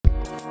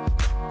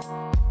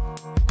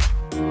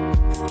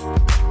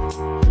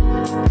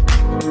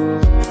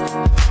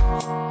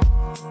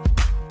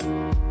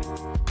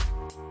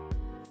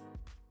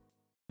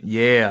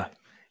Yeah.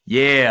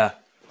 Yeah.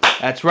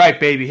 That's right,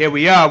 baby. Here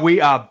we are.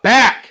 We are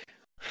back.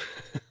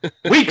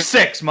 Week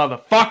 6,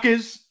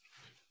 motherfuckers.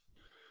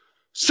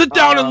 Sit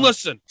down and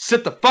listen.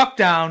 Sit the fuck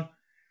down.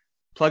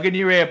 Plug in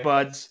your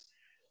earbuds.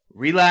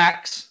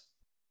 Relax.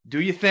 Do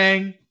your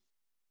thing.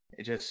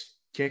 And just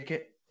kick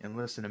it and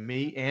listen to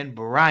me and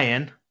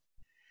Brian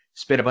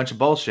spit a bunch of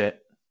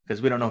bullshit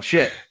because we don't know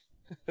shit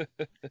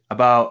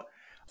about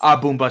our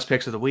boom bust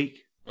picks of the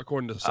week.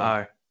 According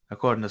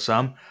to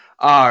some.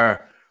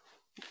 Our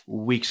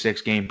week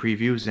 6 game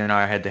previews and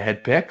our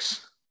head-to-head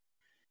picks.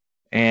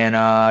 And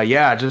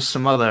just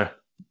some other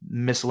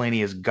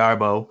miscellaneous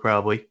garbo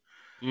probably.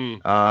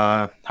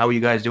 How are you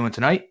guys doing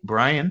tonight?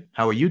 Brian,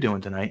 how are you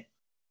doing tonight?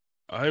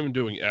 I'm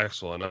doing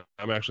excellent.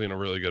 I'm actually in a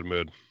really good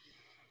mood.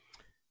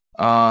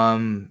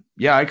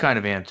 Yeah, I kind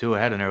of am too. I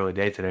had an early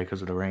day today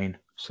because of the rain.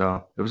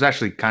 So it was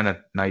actually kind of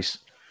nice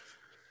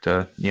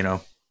to, kind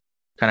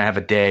of have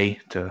a day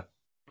to.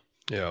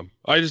 Yeah,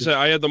 I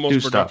had the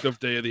most productive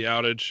day of the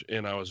outage,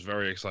 and I was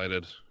very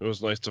excited. It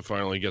was nice to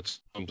finally get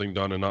something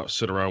done and not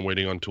sit around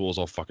waiting on tools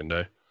all fucking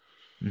day.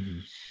 Mm-hmm.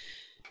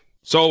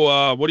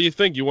 So, what do you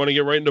think? You want to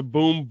get right into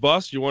boom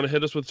bust? You want to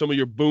hit us with some of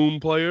your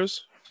boom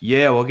players?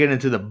 Yeah, we'll get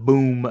into the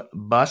boom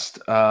bust.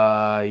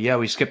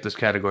 We skipped this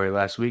category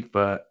last week,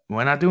 but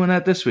we're not doing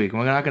that this week.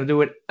 We're not going to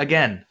do it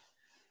again.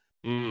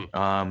 You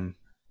got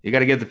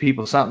to give the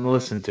people something to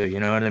listen to.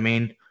 You know what I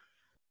mean?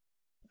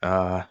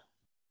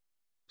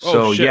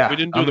 We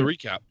didn't do the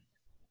recap.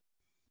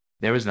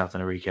 There was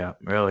nothing to recap,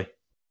 really.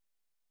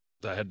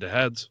 The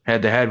head-to-heads.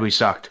 Head-to-head, we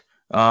sucked.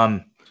 Well,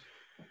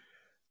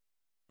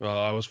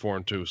 I was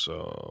 4-2,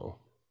 so.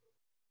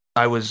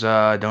 I was,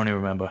 don't even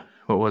remember.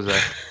 What was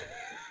that?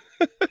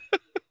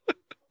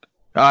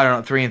 I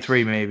don't know,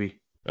 3-3 maybe.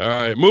 All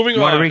right, moving on.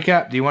 You want to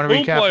recap? Do you want to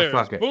recap? Players,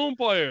 fuck it. Boom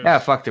players. Yeah,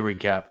 fuck the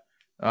recap.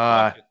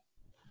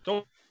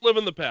 Don't live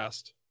in the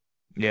past.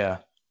 Yeah.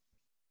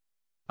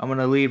 I'm going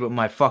to lead with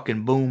my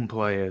fucking boom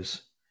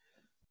players.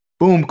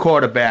 Boom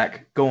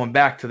quarterback, going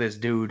back to this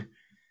dude,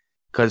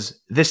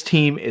 because this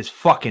team is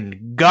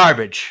fucking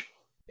garbage.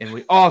 And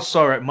we all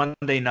saw it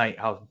Monday night,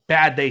 how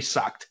bad they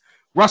sucked.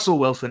 Russell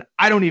Wilson,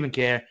 I don't even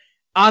care.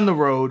 On the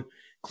road,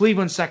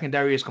 Cleveland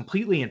secondary is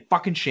completely in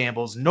fucking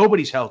shambles.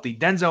 Nobody's healthy.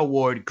 Denzel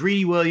Ward,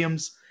 Greedy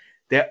Williams,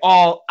 they're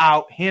all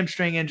out.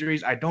 Hamstring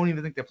injuries. I don't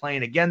even think they're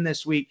playing again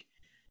this week.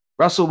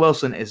 Russell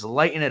Wilson is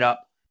lighting it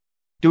up.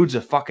 Dude's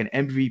a fucking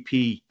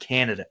MVP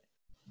candidate,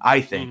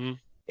 I think. Mm-hmm.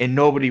 And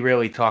nobody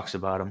really talks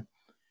about him.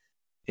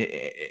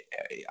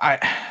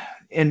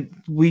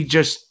 We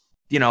just,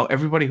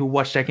 everybody who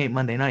watched that game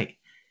Monday night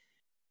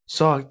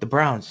saw the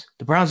Browns.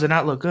 The Browns did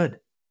not look good.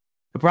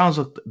 The Browns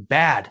looked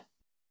bad.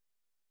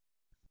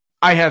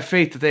 I have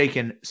faith that they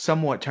can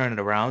somewhat turn it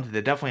around.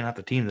 They're definitely not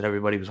the team that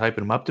everybody was hyping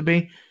them up to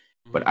be.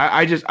 But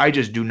I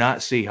just do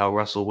not see how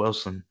Russell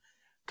Wilson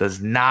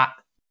does not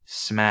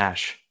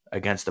smash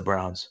against the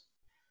Browns.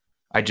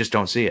 I just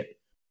don't see it.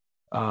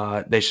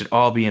 They should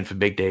all be in for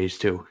big days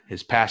too.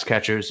 His pass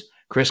catchers,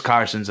 Chris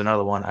Carson's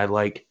another one I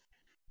like.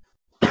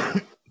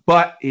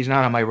 But he's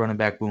not on my running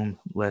back boom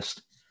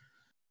list.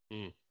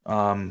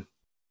 So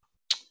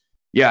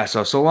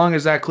long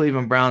as that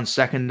Cleveland Browns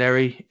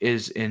secondary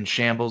is in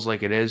shambles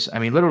like it is, I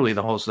mean, literally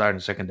the whole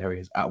starting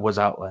secondary was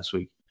out last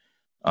week.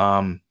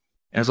 And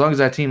as long as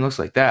that team looks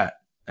like that,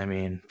 I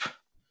mean,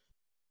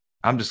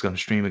 I'm just going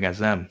to stream against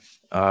them.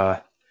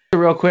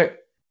 Real quick,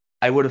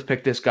 I would have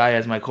picked this guy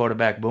as my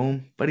quarterback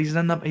boom, but he's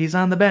on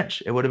the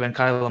bench. It would have been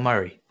Kyler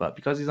Murray, but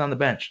because he's on the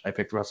bench, I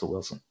picked Russell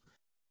Wilson.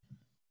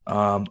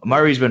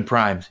 Murray's been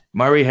primed.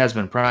 Murray has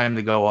been primed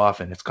to go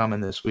off, and it's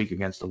coming this week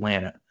against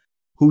Atlanta,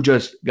 who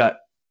just got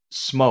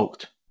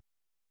smoked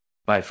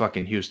by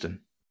fucking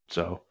Houston.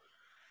 So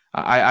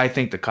I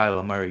think the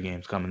Kyler Murray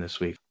game's coming this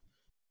week.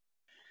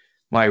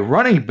 My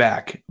running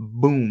back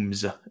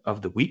booms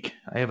of the week.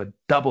 I have a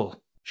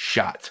double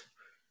shot.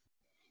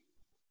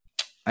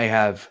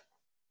 They're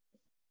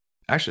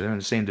in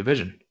the same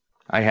division.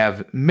 I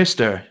have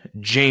Mr.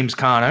 James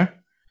Conner,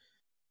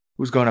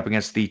 who's going up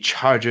against the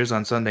Chargers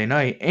on Sunday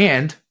night,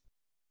 and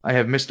I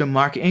have Mr.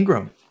 Mark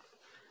Ingram.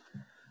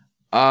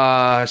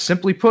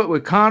 Simply put,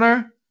 with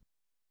Conner,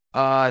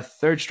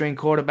 third-string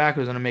quarterback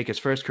who's going to make his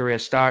first career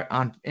start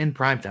in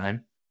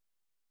primetime.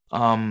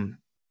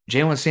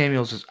 Jalen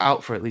Samuels is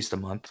out for at least a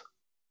month.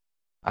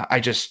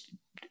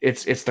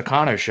 It's the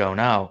Conner show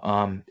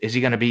now. Is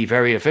he going to be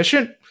very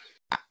efficient?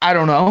 I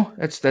don't know.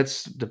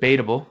 That's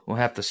debatable. We'll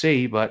have to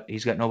see, but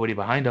he's got nobody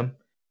behind him.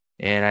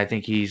 And I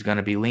think he's going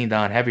to be leaned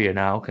on heavier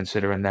now,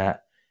 considering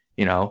that,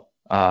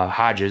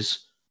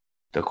 Hodges,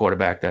 the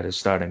quarterback that is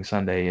starting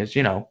Sunday, is,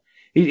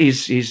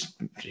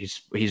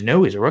 he's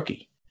new. He's a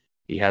rookie.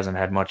 He hasn't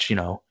had much,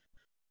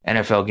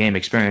 NFL game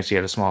experience. He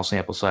had a small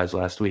sample size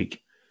last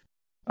week.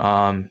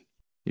 You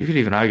could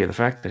even argue the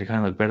fact that he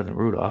kind of looked better than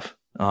Rudolph.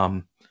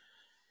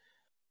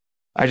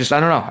 I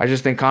don't know. I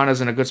just think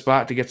Connor's in a good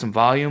spot to get some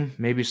volume,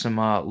 maybe some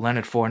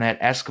Leonard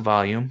Fournette-esque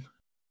volume.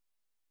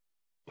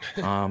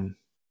 And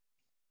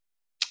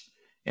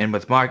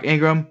with Mark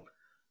Ingram,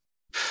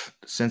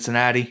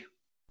 Cincinnati,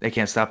 they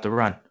can't stop the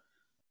run.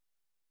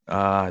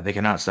 They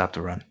cannot stop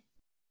the run.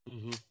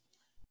 Mm-hmm.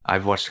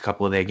 I've watched a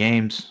couple of their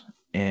games,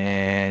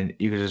 and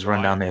you could just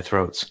run down their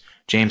throats.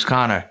 James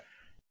Conner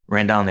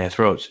ran down their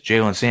throats.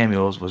 Jalen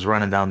Samuels was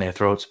running down their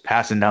throats,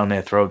 passing down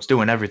their throats,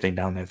 doing everything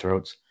down their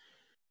throats.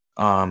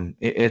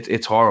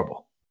 It's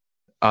horrible.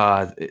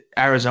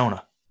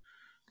 Arizona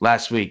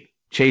last week,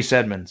 Chase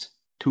Edmonds,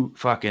 two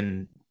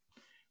fucking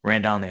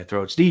ran down their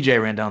throats.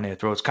 DJ ran down their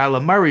throats.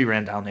 Kyler Murray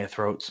ran down their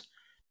throats.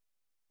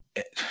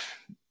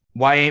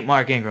 Why ain't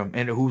Mark Ingram,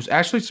 and who's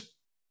actually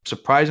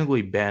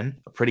surprisingly been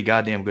a pretty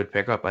goddamn good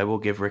pickup? I will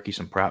give Ricky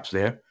some props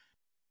there.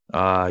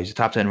 He's a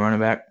top 10 running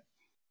back.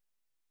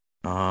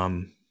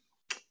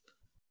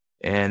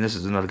 And this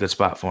is another good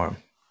spot for him.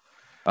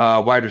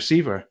 Wide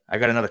receiver, I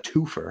got another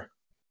twofer.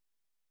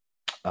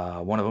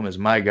 One of them is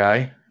my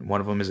guy.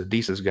 One of them is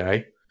Adisa's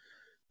guy.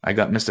 I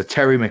got Mr.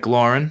 Terry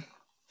McLaurin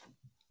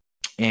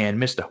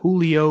and Mr.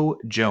 Julio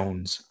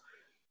Jones.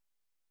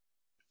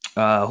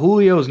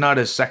 Julio's not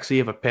as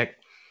sexy of a pick.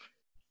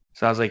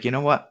 So I was like, you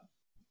know what?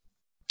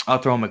 I'll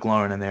throw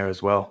McLaurin in there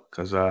as well.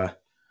 Because,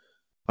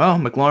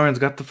 McLaurin's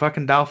got the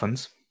fucking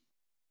Dolphins.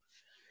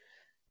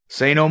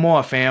 Say no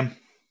more, fam.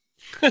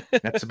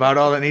 That's about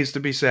all that needs to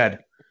be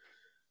said.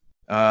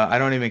 I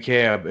don't even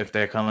care if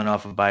they're coming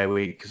off of bye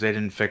week because they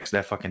didn't fix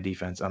that fucking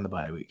defense on the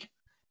bye week.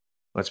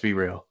 Let's be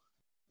real.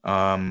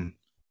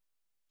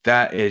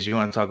 That is, you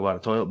want to talk about a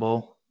toilet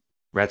bowl?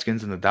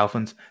 Redskins and the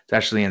Dolphins. It's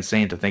actually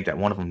insane to think that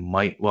one of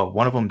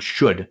them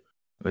should,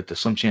 with the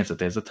slim chance that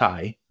there's a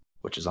tie,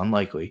 which is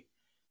unlikely,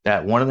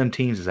 that one of them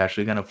teams is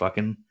actually going to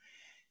fucking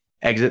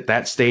exit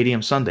that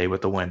stadium Sunday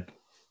with the win.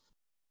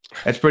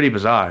 It's pretty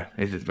bizarre.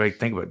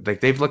 Think about it. Like,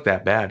 they've looked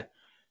that bad.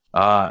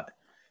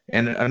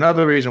 And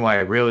another reason why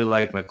I really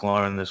like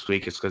McLaurin this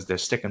week is because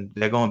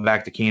they're going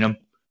back to Keenum.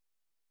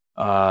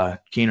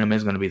 Keenum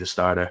is going to be the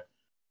starter.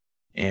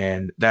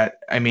 And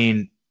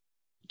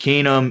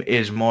Keenum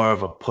is more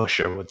of a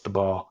pusher with the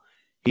ball.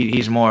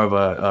 He's more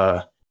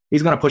of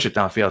he's going to push it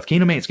downfield.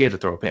 Keenum ain't scared to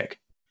throw a pick.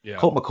 Yeah.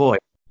 Colt McCoy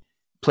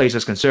plays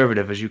as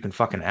conservative as you can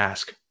fucking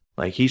ask.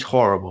 Like, he's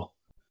horrible.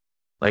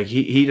 Like,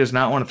 he does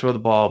not want to throw the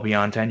ball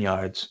beyond 10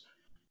 yards.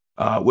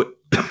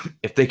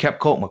 If they kept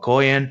Colt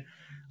McCoy in,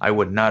 I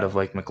would not have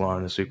liked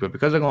McLaurin this week. But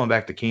because they're going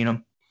back to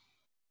Keenum,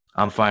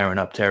 I'm firing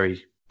up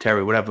Terry,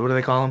 whatever. What do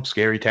they call him?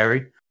 Scary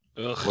Terry?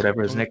 Ugh,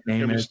 whatever his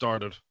nickname is.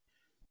 Started.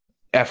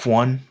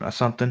 F1 or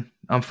something.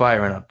 I'm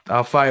firing up.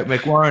 I'll fire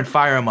McLaurin,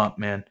 fire him up,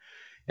 man.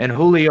 And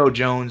Julio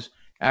Jones,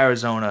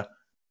 Arizona,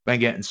 been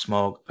getting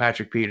smoked.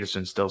 Patrick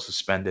Peterson still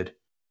suspended,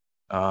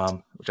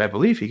 which I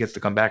believe he gets to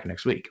come back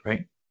next week,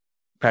 right?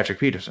 Patrick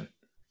Peterson.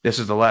 This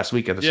is the last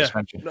week of the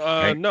suspension.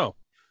 Right? No.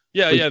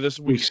 Yeah, this is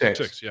week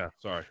 6. Yeah,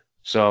 sorry.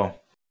 So,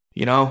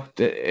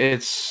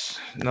 it's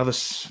another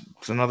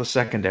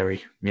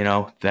secondary,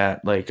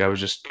 that, like, I was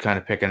just kind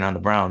of picking on the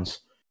Browns.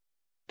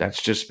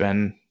 That's just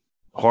been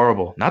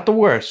horrible. Not the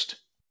worst.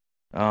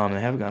 They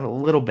have gotten a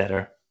little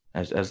better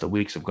as the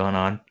weeks have gone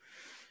on.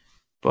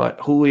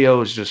 But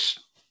Julio's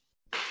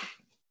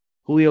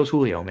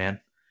Julio, man.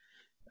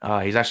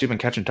 He's actually been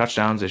catching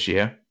touchdowns this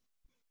year.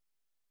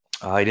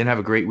 He didn't have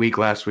a great week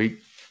last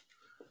week,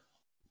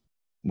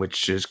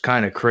 which is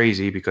kind of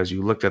crazy because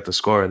you looked at the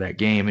score of that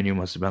game and you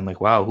must have been like,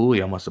 wow,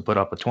 Julio must have put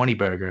up a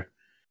 20-burger.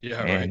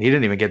 Yeah, and right. He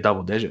didn't even get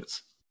double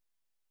digits.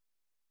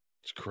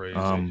 It's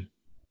crazy.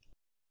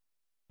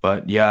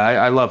 But yeah,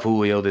 I love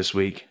Julio this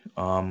week.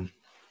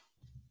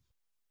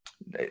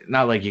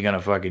 Not like you're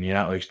gonna fucking,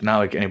 not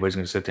like anybody's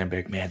gonna sit there and be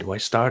like, man, do I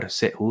start or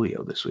sit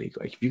Julio this week?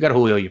 Like, if you got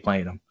Julio, you're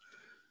playing him.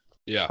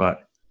 Yeah.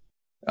 But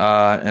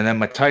and then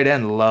my tight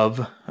end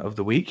love of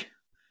the week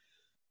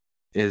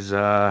is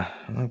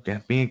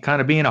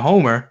being a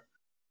homer,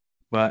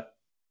 but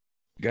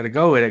gotta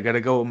go with it.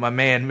 Gotta go with my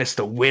man,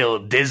 Mr.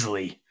 Will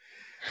Dissly.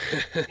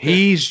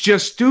 He's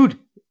just, dude.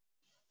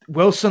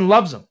 Wilson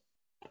loves him.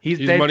 He's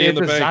money in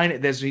the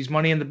bank. He's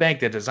money in the bank.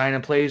 They're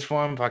designing plays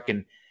for him.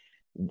 Fucking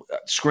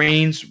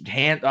screens,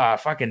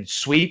 fucking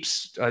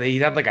sweeps. He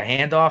had like a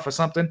handoff or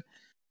something.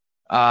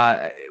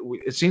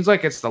 It seems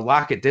like it's the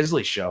Lockett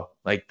Dissly show,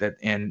 like that,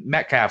 and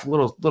Metcalf,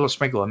 little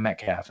sprinkle of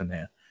Metcalf in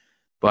there.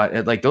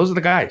 But those are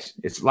the guys.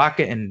 It's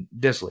Lockett and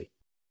Dissly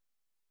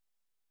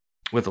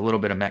with a little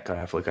bit of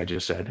Metcalf, like I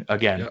just said.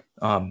 Again,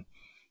 yep.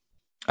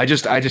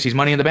 He's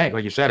money in the bank,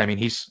 like you said. I mean,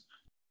 he's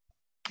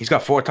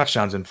got 4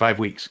 touchdowns in 5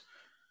 weeks.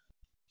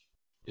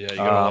 Yeah, you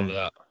gotta love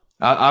that.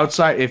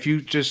 Outside, if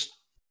you just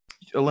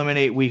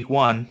eliminate week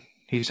 1,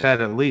 he's had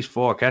at least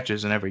 4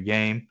 catches in every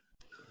game.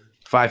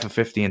 5 for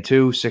 50 and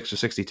 2, 6 for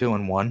 62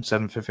 and 1,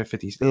 7 for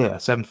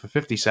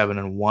 57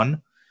 and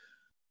 1,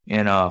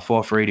 and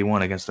 4 for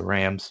 81 against the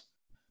Rams.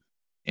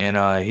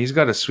 And he's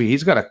got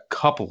a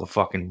couple of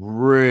fucking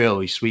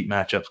really sweet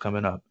matchups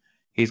coming up.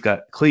 He's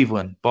got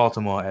Cleveland,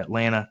 Baltimore,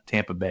 Atlanta,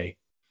 Tampa Bay.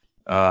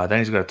 Then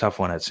he's got a tough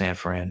one at San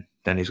Fran.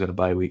 Then he's got a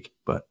bye week,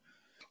 but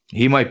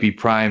he might be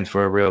primed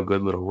for a real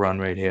good little run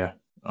right here.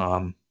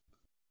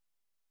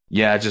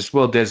 Just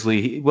Will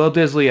Dissly. Will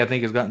Dissly, I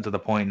think, has gotten to the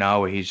point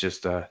now where he's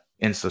just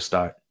insta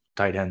start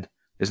tight end.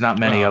 There's not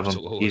many of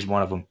them. He's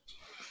one of them.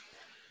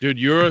 Dude,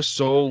 you're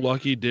so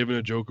lucky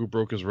David Njoku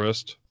broke his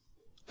wrist.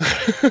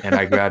 and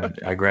I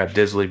grabbed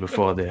Disley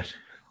before that,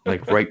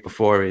 like right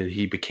before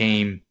he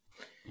became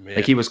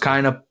like he was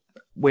kind of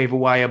waiver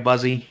wire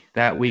buzzy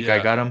that week.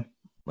 I got him.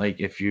 Like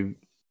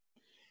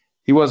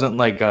he wasn't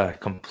like a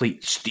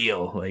complete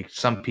steal. Like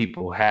some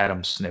people had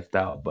him sniffed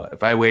out, but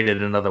if I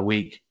waited another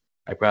week,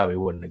 I probably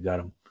wouldn't have got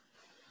him.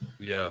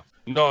 Yeah.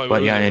 No, it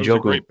was a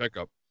great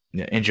pickup.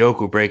 Yeah,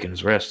 Njoku breaking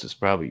his wrist is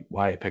probably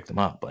why I picked him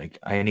up. Like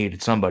I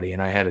needed somebody,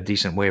 and I had a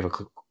decent waiver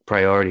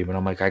priority, but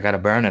I'm like, I got to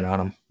burn it on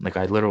him. Like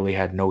I literally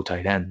had no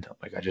tight end.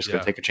 Like I just got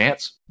to take a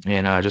chance,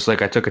 and just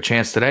like I took a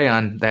chance today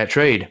on that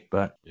trade.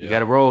 But you got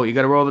to roll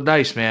the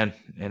dice, man.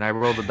 And I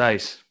rolled the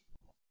dice.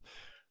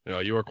 Yeah,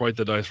 you were quite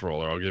the dice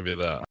roller. I'll give you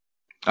that.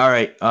 All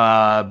right,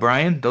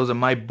 Brian, those are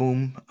my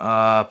boom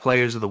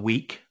players of the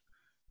week.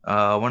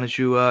 Why don't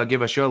you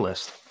give us your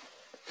list?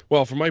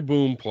 Well, for my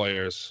boom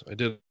players, I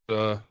did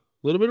a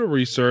little bit of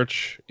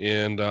research,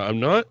 and I'm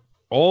not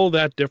all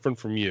that different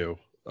from you.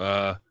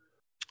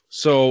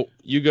 So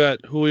you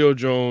got Julio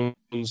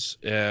Jones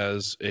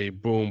as a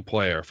boom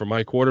player. For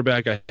my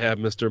quarterback, I have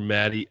Mr.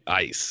 Matty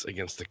Ice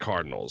against the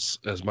Cardinals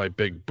as my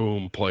big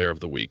boom player of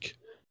the week.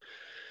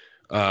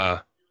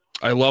 I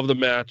love the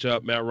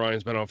matchup. Matt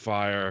Ryan's been on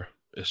fire.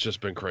 It's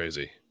just been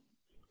crazy.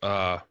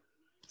 For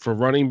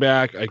running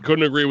back, I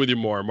couldn't agree with you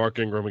more. Mark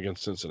Ingram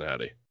against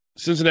Cincinnati.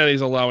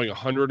 Cincinnati's allowing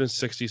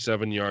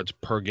 167 yards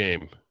per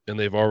game, and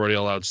they've already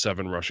allowed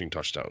 7 rushing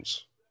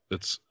touchdowns.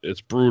 It's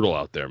brutal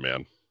out there,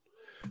 man.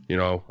 You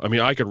know, I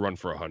mean, I could run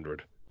for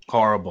 100.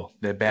 Horrible.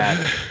 They're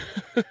bad.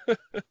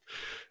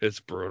 It's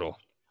brutal.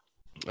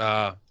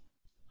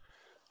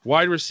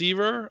 Wide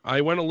receiver,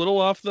 I went a little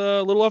off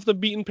the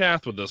beaten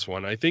path with this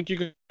one. I think you're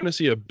going to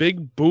see a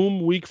big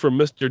boom week from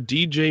Mr.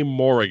 DJ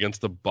Moore against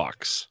the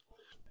Bucs.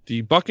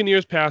 The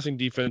Buccaneers passing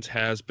defense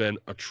has been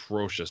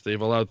atrocious.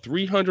 They've allowed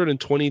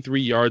 323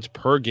 yards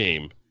per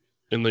game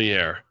in the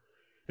air,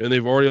 and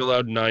they've already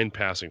allowed 9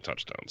 passing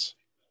touchdowns.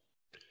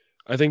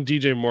 I think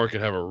DJ Moore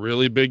could have a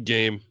really big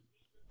game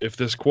if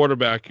this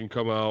quarterback can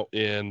come out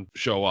and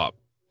show up,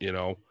 you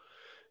know.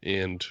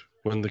 And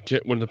when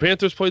the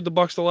Panthers played the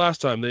Bucs the last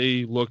time,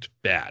 they looked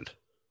bad.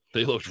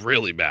 They looked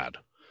really bad.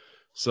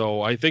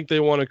 So I think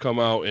they want to come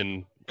out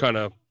and kind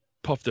of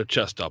puff their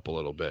chest up a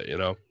little bit, you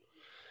know.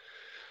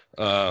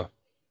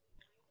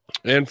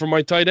 And for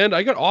my tight end,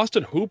 I got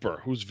Austin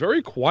Hooper, who's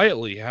very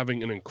quietly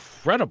having an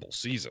incredible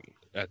season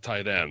at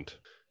tight end.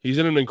 He's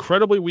in an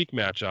incredibly weak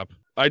matchup.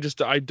 I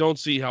don't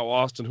see how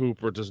Austin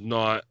Hooper does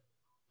not.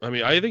 I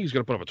mean, I think he's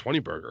going to put up a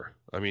 20-burger.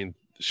 I mean,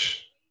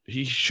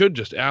 he should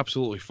just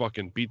absolutely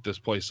fucking beat this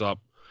place up.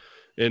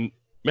 And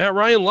Matt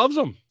Ryan loves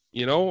him.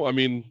 You know, I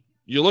mean,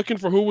 you're looking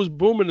for who was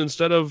booming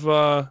instead of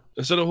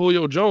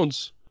Julio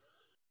Jones.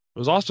 It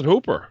was Austin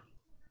Hooper.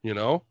 You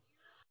know,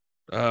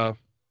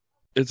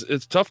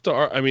 it's tough to.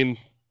 I mean,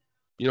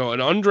 you know, an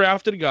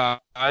undrafted guy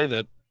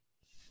that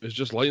is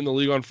just lighting the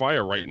league on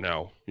fire right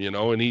now. You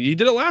know, and he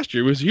did it last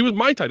year. He was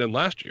my tight end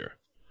last year,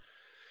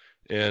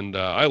 and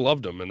I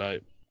loved him.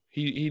 And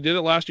he did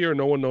it last year and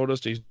no one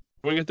noticed. He's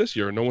doing it this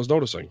year and no one's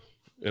noticing.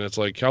 And it's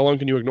like, how long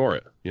can you ignore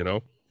it? You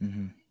know.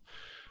 Mm-hmm.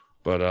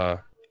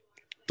 But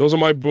those are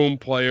my boom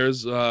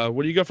players.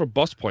 What do you got for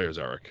bust players,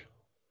 Eric?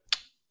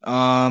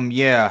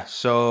 Yeah.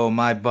 So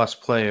my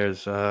bust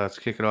players. Let's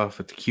kick it off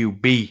with the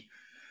QB,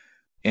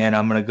 and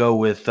I'm gonna go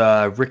with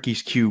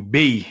Ricky's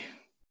QB,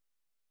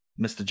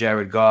 Mr.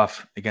 Jared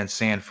Goff against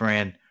San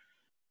Fran.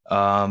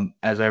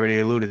 As I already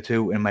alluded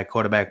to in my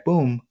quarterback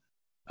boom,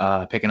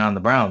 picking on the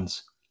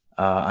Browns.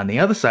 On the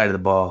other side of the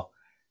ball,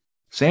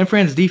 San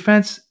Fran's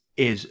defense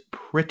is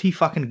pretty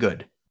fucking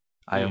good.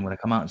 I am gonna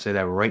come out and say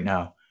that right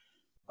now.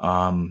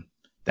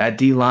 That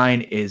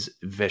D-line is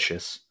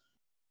vicious.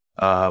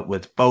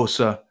 With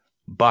Bosa,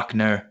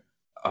 Buckner,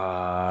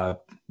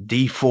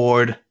 D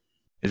Ford.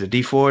 Is it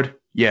D Ford?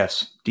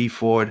 Yes, D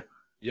Ford.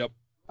 Yep.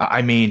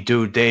 I mean,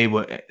 dude, they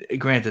were,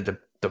 granted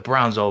the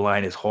Browns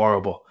O-line is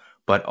horrible,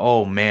 but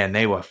oh man,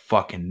 they were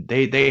fucking,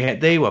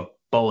 they were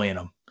bullying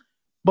them,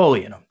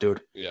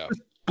 dude. Yeah.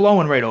 Just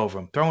blowing right over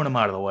them, throwing them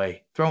out of the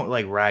way, throwing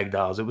like rag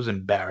dolls. It was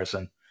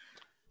embarrassing.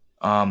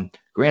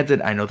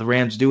 Granted, I know the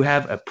Rams do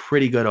have a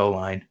pretty good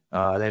O-line. They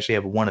actually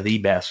have one of the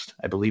best.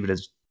 I believe it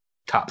is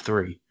top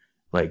 3,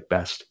 like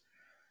best.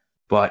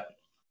 But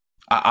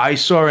I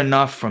saw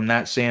enough from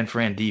that San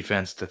Fran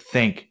defense to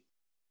think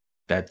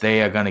that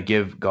they are going to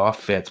give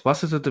Goff fits.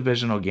 Plus, it's a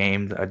divisional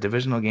game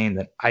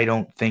that I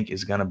don't think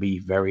is going to be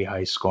very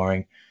high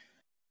scoring,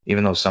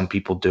 even though some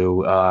people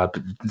do.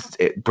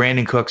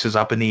 Brandon Cooks is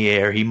up in the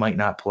air. He might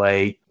not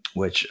play,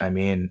 which, I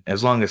mean,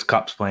 as long as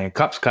Kupp's playing,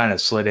 Kupp's kind of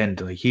slid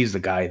into, like, he's the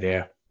guy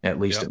there. At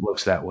least It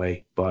looks that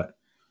way. But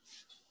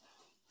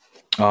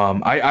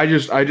I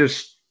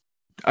just,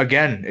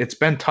 again, it's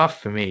been tough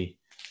for me,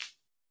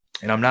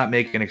 and I'm not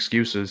making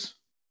excuses.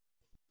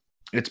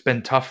 It's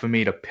been tough for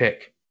me to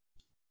pick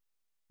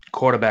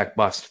quarterback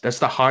bust. That's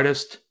the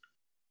hardest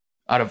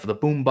out of the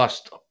boom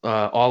bust,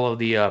 all of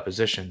the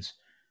positions.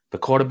 The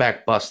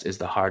quarterback bust is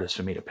the hardest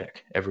for me to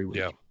pick every week.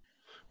 Yeah.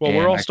 Well,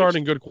 we're all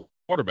starting good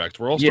quarterbacks.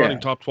 We're all starting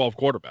top 12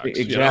 quarterbacks.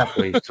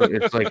 Exactly. So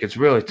it's like, it's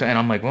really, and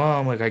I'm like,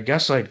 I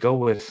guess I'd go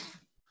with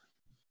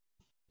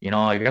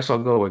I guess I'll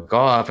go with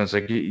Goff. And it's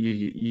like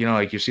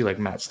like you see like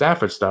Matt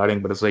Stafford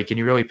starting, but it's like, can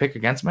you really pick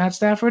against Matt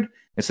Stafford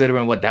instead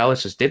of what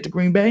Dallas just did to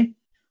Green Bay?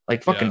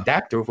 Like fucking Yeah.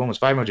 Dak threw for almost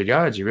 500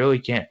 yards. You really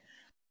can't.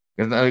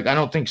 'Cause, like, I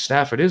don't think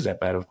Stafford is that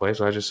bad of a player.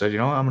 So I just said,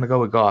 I'm gonna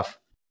go with Goff.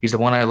 He's the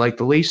one I like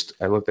the least.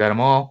 I looked at them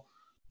all.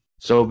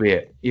 So be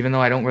it. Even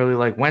though I don't really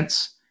like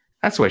Wentz,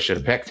 that's what I should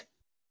have picked.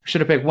 I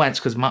should have picked Wentz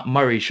because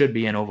Murray should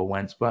be in over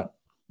Wentz, but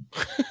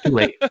too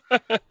late.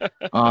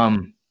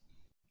 Um,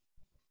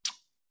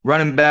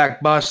 Running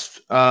back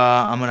bust.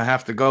 I'm gonna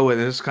have to go with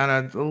this kind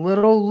of a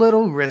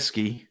little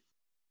risky,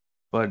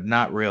 but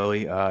not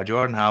really.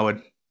 Jordan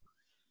Howard.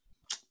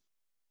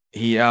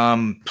 He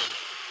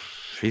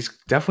he's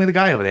definitely the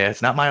guy over there.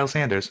 It's not Miles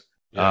Sanders.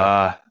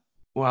 Yeah.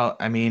 Well,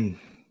 I mean,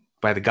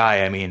 by the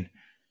guy, I mean,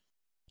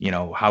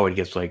 Howard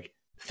gets like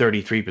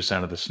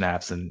 33% of the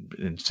snaps,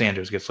 and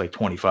Sanders gets like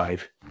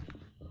 25.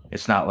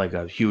 It's not like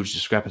a huge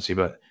discrepancy,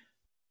 but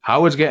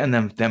Howard's getting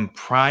them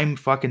prime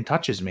fucking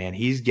touches, man.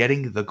 He's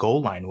getting the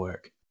goal line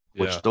work,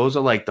 Yeah. which those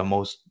are like the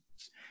most.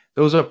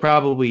 Those are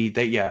probably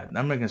that. Yeah,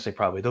 I'm not gonna say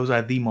probably. Those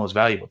are the most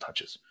valuable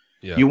touches.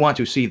 Yeah. You want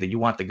to see that. You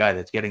want the guy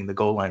that's getting the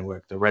goal line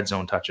work, the red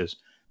zone touches,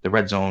 the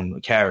red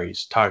zone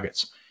carries,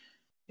 targets,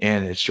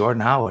 and it's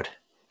Jordan Howard.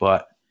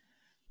 But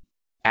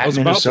at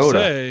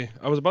Minnesota,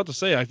 I was about to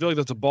say, I feel like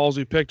that's a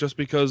ballsy pick just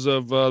because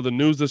of the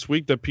news this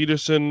week that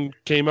Peterson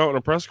came out in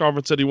a press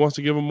conference said he wants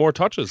to give him more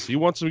touches. He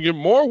wants to give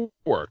him more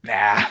work.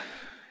 nah,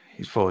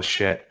 he's full of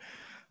shit.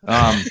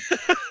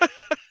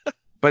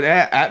 But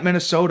at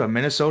Minnesota,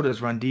 Minnesota's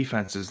run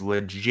defense is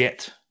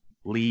legit.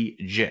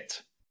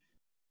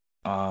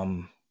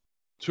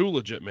 Too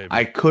legit, maybe.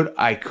 I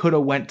could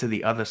have went to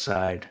the other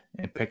side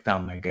and picked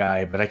on my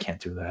guy, but I can't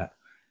do that.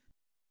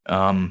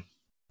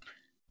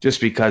 Just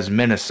because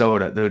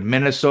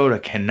Minnesota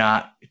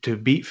cannot, to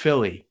beat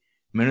Philly,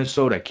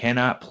 Minnesota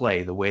cannot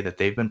play the way that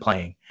they've been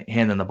playing,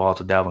 handing the ball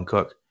to Dalvin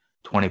Cook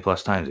 20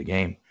 plus times a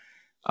game.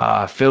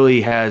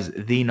 Philly has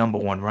the number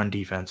one run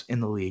defense in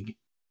the league.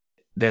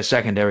 Their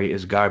secondary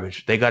is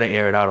garbage. They got to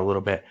air it out a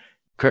little bit.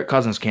 Kirk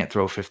Cousins can't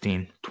throw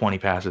 15, 20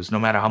 passes, no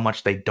matter how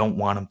much they don't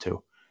want him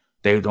to.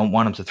 They don't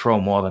want him to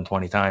throw more than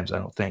 20 times, I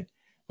don't think.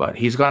 But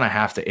he's going to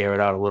have to air it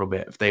out a little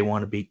bit if they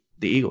want to beat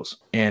the Eagles.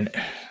 And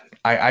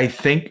I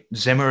think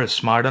Zimmer is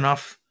smart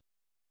enough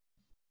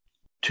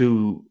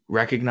to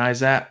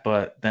recognize that.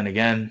 But then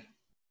again,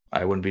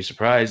 I wouldn't be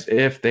surprised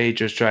if they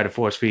just try to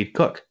force feed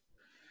Cook.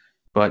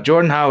 But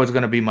Jordan Howard's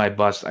going to be my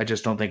bust. I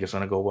just don't think it's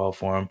going to go well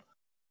for him.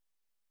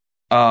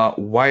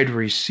 Wide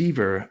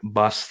receiver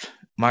bust,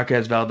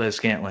 Marquez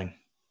Valdes-Scantling.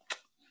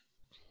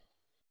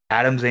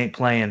 Adams ain't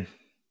playing.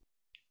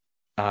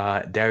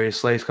 Darius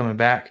Slay's coming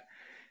back.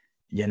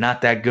 You're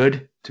not that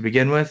good to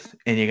begin with,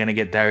 and you're going to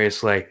get Darius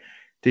Slay.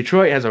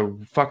 Detroit has a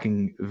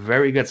fucking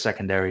very good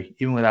secondary.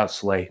 Even without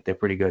Slay, they're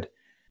pretty good.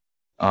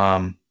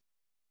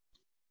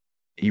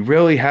 He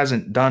really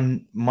hasn't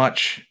done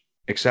much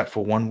except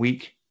for 1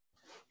 week.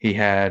 He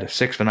had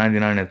 6 for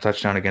 99 and a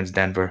touchdown against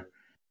Denver.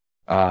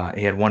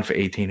 He had 1 for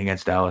 18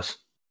 against Dallas.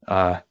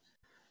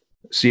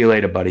 See you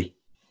later, buddy.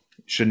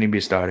 Shouldn't even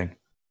be starting.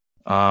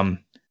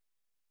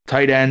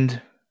 Tight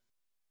end.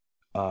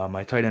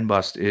 My tight end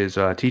bust is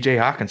T.J.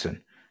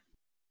 Hawkinson.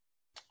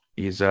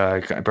 He's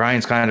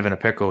Brian's kind of in a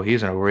pickle.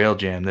 He's in a real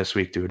jam this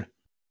week, dude.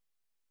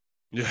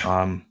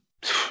 Yeah.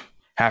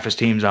 Half his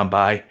team's on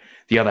bye.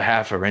 The other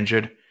half are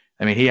injured.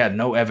 I mean, he had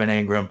no Evan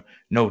Ingram,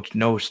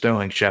 no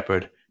Sterling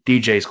Shepard.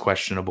 DJ's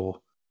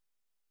questionable.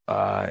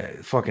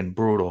 Fucking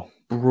brutal.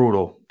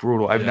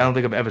 I don't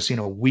think I've ever seen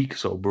a week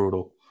so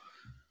brutal.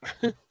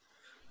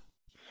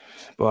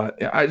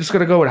 But I just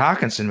gotta go with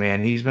Hawkinson,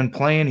 man. He's been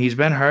playing. He's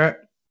been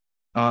hurt.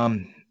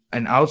 And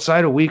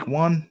outside of week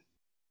 1,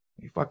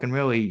 he fucking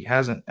really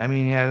hasn't. I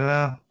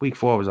mean, week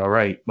 4 was all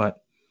right,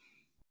 but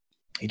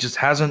he just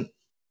hasn't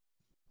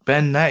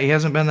been that. He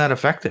hasn't been that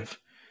effective.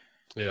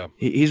 Yeah.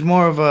 He's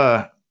more of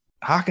a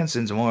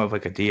Hawkinson's more of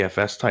like a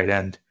DFS tight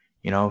end.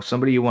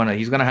 Somebody you want to.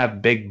 He's gonna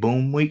have big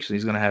boom weeks. And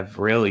he's gonna have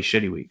really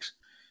shitty weeks.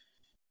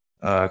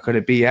 Could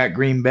it be at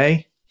Green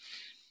Bay?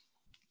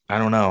 I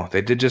don't know.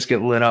 They did just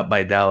get lit up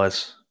by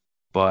Dallas,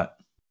 but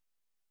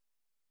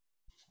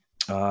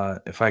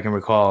if I can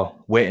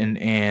recall,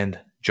 Witten and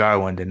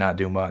Jarwin did not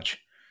do much.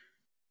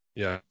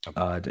 Yeah.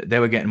 They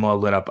were getting more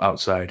lit up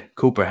outside.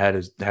 Cooper had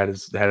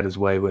his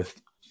way with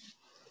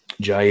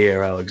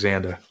Jair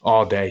Alexander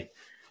all day.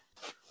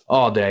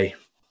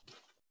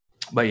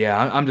 But yeah,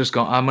 I'm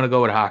gonna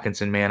go with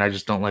Hawkinson, man. I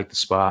just don't like the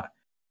spot,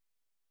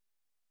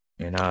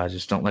 and I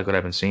just don't like what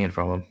I've been seeing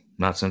from him.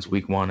 Not since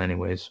week 1,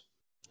 anyways.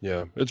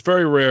 Yeah, it's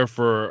very rare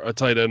for a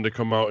tight end to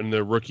come out in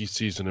their rookie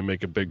season and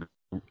make a big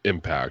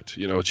impact.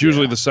 It's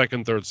usually the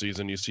second, third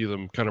season you see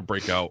them kind of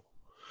break out.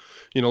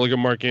 Look at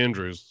Mark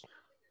Andrews.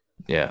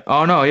 Yeah.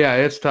 Oh no. Yeah,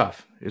 it's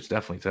tough. It's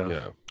definitely tough.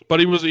 Yeah, but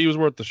he was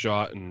worth the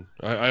shot, and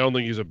I don't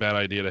think he's a bad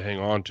idea to hang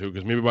on to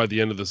because maybe by the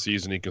end of the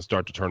season he can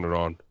start to turn it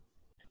on.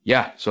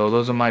 Yeah. So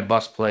those are my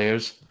bust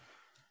players.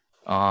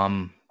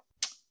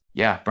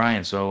 Yeah,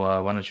 Brian.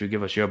 So why don't you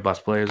give us your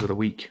bust players of the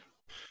week?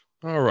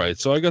 All right,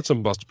 so I got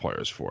some bust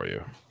players for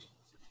you.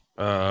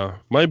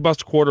 My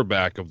bust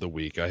quarterback of the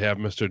week, I have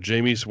Mr.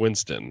 Jameis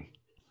Winston.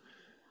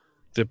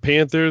 The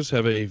Panthers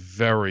have a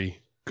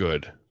very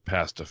good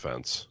pass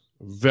defense.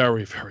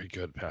 Very, very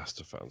good pass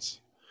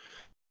defense.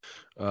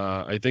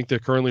 I think they're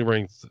currently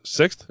ranked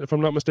 6th, if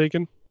I'm not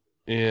mistaken.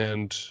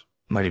 And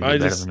Might even be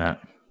better than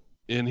that.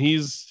 And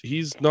he's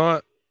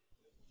not.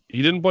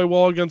 He didn't play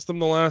well against them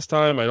the last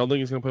time. I don't think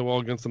he's going to play well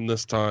against them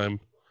this time.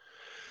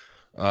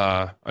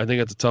 I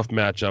think it's a tough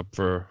matchup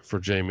for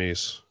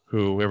Jameis,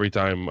 who every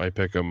time I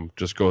pick him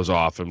just goes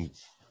off and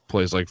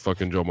plays like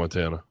fucking Joe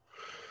Montana.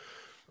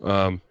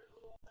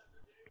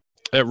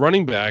 At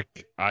running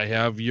back, I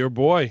have your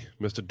boy,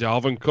 Mr.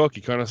 Dalvin Cook.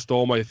 He kind of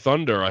stole my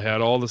thunder. I had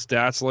all the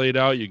stats laid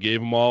out. You gave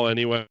them all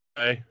anyway.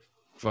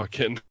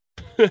 Fucking.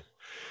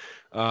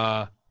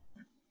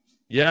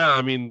 Yeah,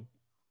 I mean,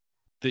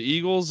 the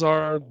Eagles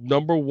are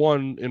number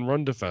 1 in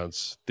run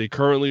defense. They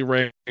currently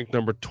rank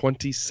number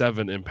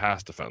 27 in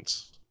pass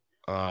defense.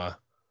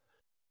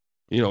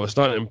 It's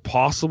not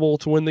impossible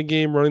to win the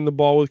game running the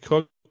ball with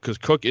Cook because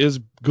Cook is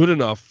good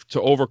enough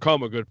to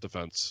overcome a good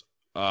defense.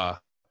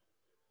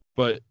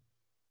 But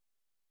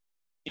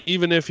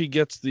even if he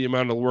gets the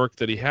amount of work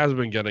that he has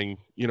been getting,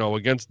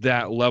 against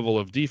that level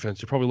of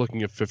defense, you're probably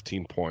looking at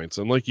 15 points.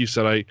 And like you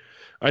said,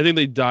 I think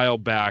they dial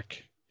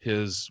back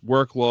his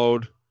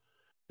workload,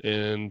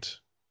 and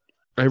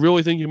I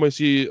really think you might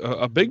see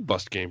a big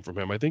bust game from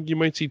him. I think you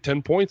might see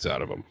 10 points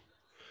out of him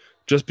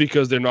just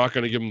because they're not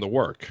going to give him the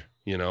work,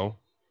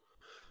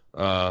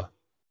 I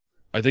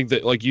think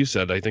that, like you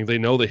said, I think they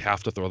know they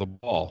have to throw the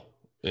ball,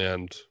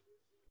 and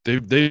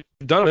they've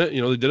done it.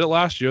 They did it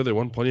last year. They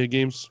won plenty of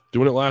games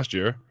doing it last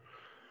year,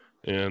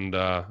 and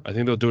I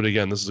think they'll do it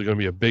again. This is going to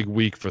be a big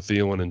week for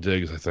Thielen and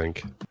Diggs, I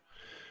think.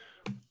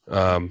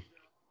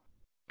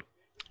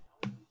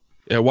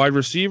 At wide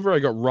receiver, I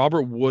got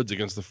Robert Woods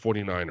against the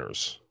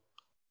 49ers.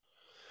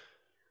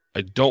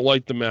 I don't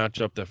like the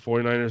matchup. That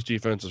 49ers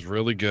defense is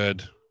really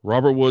good.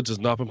 Robert Woods has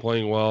not been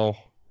playing well.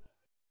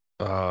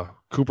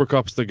 Cooper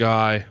Kupp's the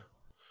guy.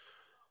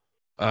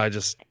 I'm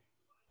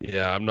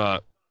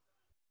not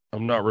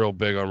real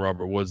big on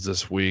Robert Woods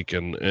this week,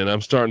 and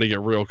I'm starting to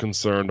get real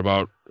concerned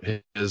about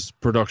his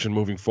production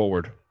moving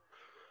forward.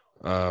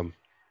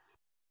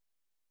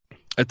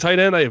 At tight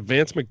end, I have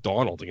Vance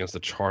McDonald against the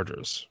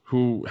Chargers,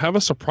 who have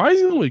a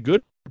surprisingly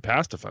good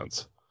pass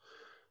defense.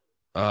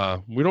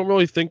 We don't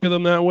really think of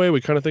them that way.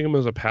 We kind of think of them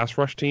as a pass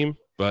rush team,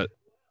 but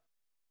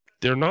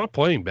they're not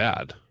playing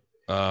bad.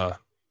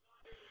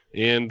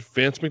 And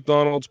Vance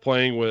McDonald's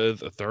playing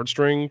with a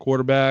third-string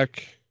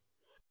quarterback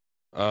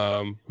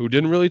who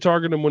didn't really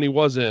target him when he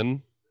was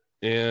in.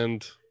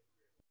 And,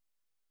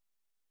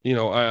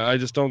 I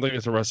just don't think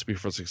it's a recipe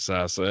for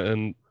success.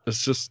 And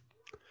it's just,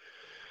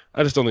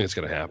 I just don't think it's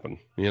going to happen,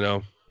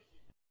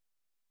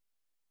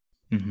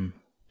 Mm-hmm.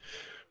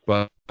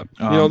 But,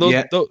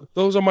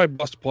 those are my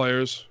bust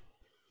players.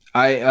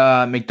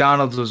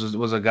 McDonald's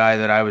was a guy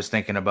that I was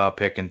thinking about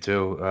picking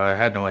too. I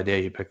had no idea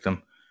you picked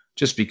him,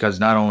 just because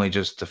not only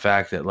just the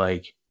fact that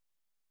the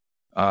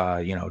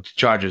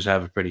Chargers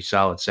have a pretty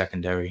solid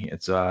secondary.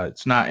 It's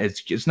not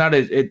as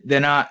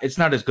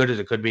good as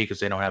it could be because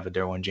they don't have a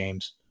Derwin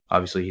James.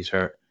 Obviously he's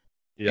hurt.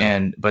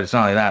 Yeah. But it's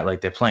not only that,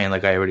 like they're playing,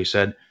 like I already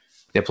said,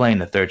 they're playing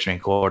the third string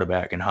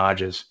quarterback in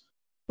Hodges.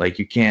 Like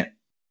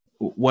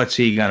what's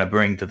he gonna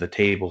bring to the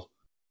table?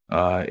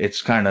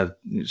 It's kind of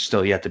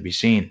still yet to be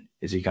seen.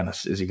 Is he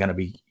gonna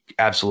be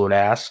absolute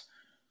ass,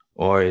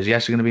 or is he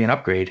actually gonna be an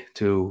upgrade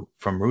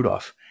from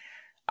Rudolph?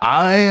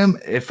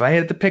 If I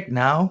had to pick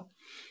now,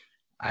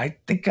 I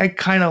think I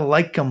kind of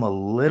like him a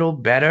little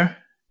better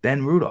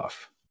than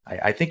Rudolph.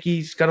 I think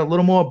he's got a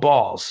little more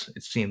balls,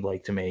 it seemed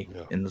like to me,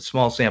 in the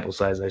small sample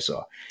size I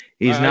saw.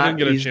 I didn't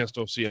get a chance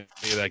to see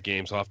any of that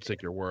game, so I'll have to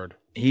take your word.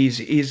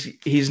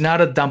 He's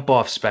not a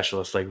dump-off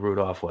specialist like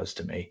Rudolph was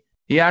to me.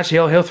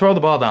 He'll throw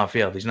the ball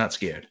downfield. He's not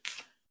scared.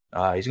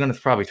 He's going to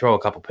probably throw a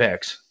couple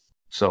picks.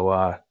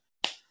 So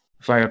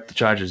fire up the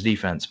Chargers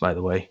defense, by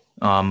the way.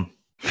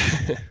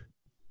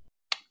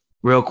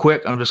 Real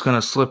quick, I'm just going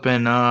to slip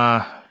in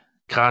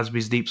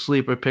Cosby's deep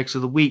sleeper picks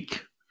of the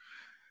week.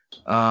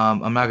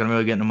 I'm not going to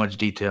really get into much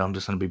detail. I'm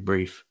just going to be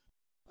brief.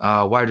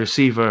 Wide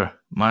receiver,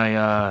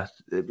 for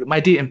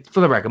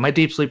the record, my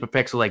deep sleeper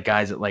picks are like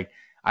guys that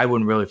I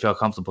wouldn't really feel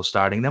comfortable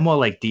starting. They're more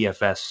like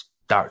DFS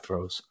dart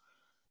throws.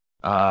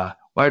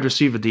 Wide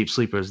receiver deep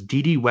sleepers,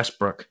 D.D.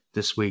 Westbrook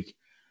this week.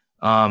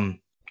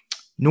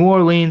 New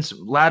Orleans,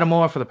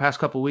 Lattimore for the past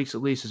couple of weeks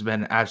at least has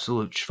been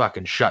absolute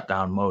fucking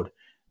shutdown mode.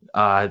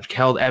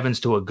 Held Evans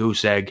to a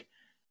goose egg.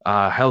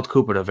 Held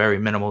Cooper to very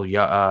minimal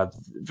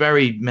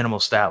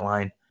stat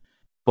line.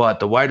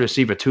 But the wide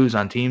receiver twos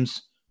on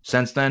teams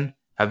since then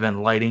have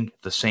been lighting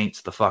the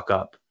Saints the fuck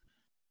up.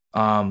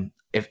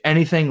 If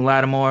anything,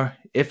 Lattimore,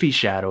 if he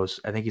shadows,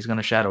 I think he's going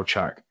to shadow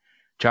Chark.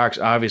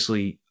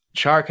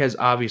 Chark has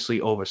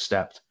obviously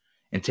overstepped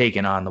and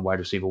taken on the wide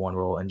receiver one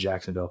role in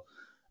Jacksonville.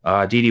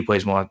 DD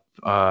plays more,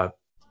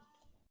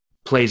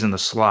 plays in the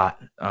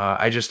slot.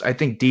 I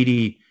think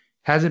DD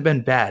hasn't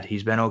been bad.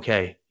 He's been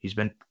okay. He's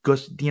been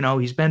good.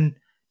 He's been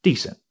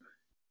decent.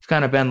 It's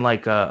kind of been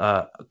like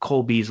a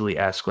Cole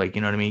Beasley-esque, like,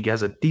 you know what I mean? He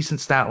has a decent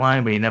stat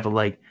line, but he never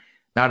like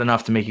not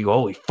enough to make you go,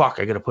 holy fuck,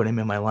 I got to put him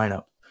in my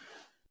lineup.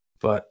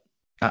 But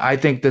I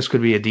think this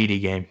could be a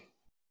DD game.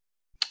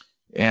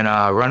 And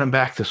running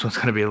back, this one's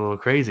going to be a little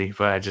crazy,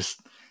 but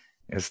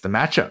it's the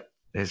matchup.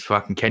 It's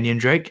fucking Kenyon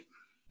Drake.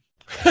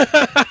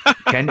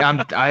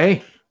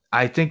 I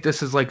think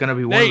this is like going to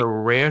be one of the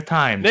rare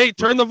times. Nate,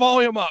 turn the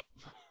volume up.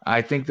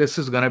 I think this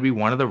is going to be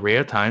one of the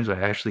rare times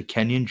where actually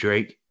Kenyon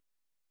Drake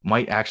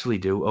might actually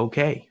do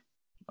okay.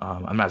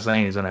 I'm not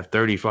saying he's going to have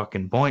 30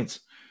 fucking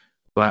points,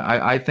 but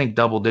I think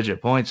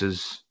double-digit points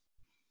is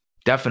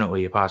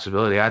definitely a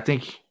possibility. I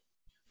think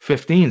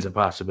 15 is a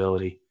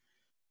possibility.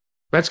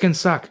 Redskins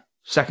suck.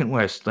 Second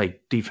worst, like,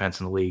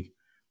 defense in the league.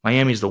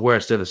 Miami's the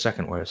worst. They're the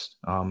second worst.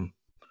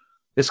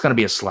 This is going to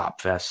be a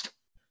slop fest.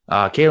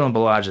 Kalen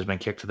Ballage has been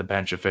kicked to the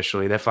bench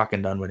officially. They're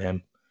fucking done with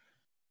him.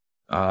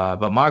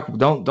 But Mark,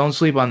 don't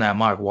sleep on that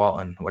Mark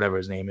Walton, whatever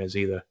his name is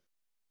either.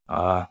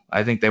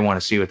 I think they want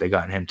to see what they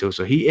got in him too.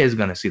 So he is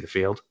going to see the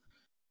field.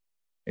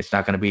 It's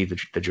not going to be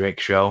the Drake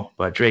show,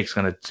 but Drake's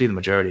going to see the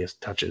majority of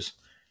touches.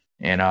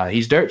 And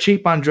he's dirt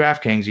cheap on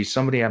DraftKings. He's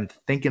somebody I'm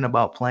thinking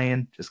about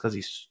playing just because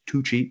he's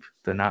too cheap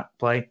to not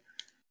play.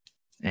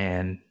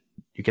 And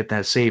you get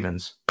that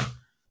savings,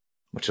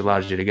 which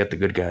allows you to get the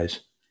good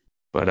guys.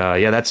 But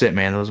yeah, that's it,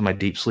 man. Those are my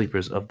deep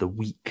sleepers of the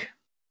week.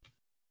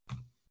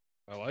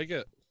 I like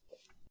it.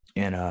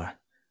 And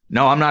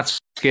no, I'm not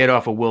scared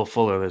off of Will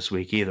Fuller this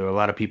week either. A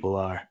lot of people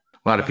are.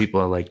 A lot of people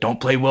are like, don't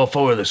play Will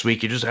Fuller this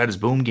week. You just had his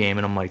boom game.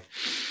 And I'm like,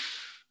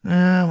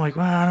 well,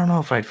 I don't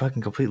know if I'd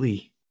fucking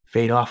completely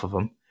fade off of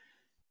him.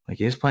 Like,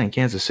 he's playing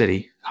Kansas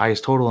City,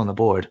 highest total on the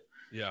board.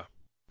 Yeah.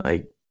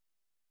 Like,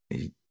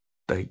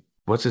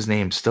 what's his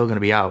name? Still going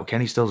to be out.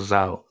 Kenny Stills is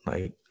out.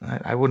 Like,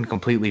 I wouldn't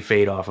completely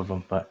fade off of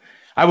him, but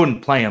I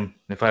wouldn't play him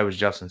if I was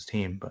Justin's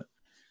team. But,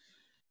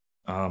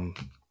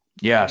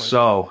 yeah,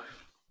 so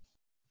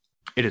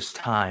it is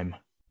time.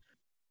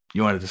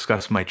 You want to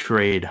discuss my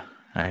trade,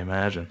 I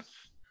imagine.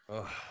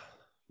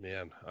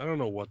 Man, I don't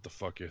know what the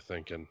fuck you're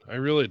thinking. I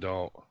really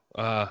don't.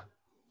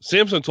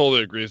 Samson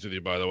totally agrees with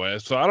you, by the way.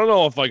 So I don't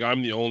know if like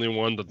I'm the only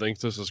one that thinks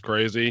this is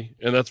crazy,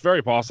 and that's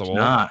very possible. It's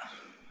not.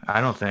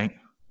 I don't think.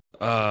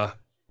 I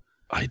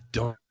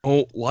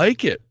don't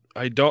like it.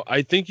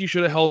 I think you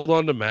should have held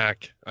on to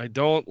Mac. I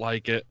don't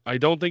like it. I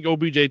don't think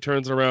OBJ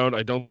turns it around.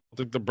 I don't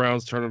think the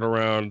Browns turn it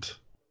around.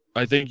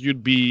 I think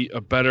you'd be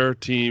a better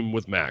team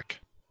with Mac.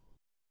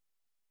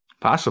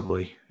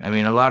 Possibly. I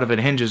mean, a lot of it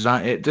hinges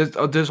on it.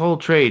 This whole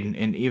trade,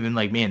 and even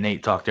like me and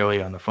Nate talked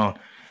earlier on the phone,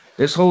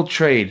 this whole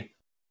trade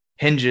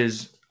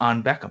hinges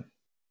on Beckham.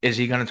 Is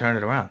he going to turn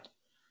it around?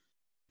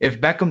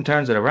 If Beckham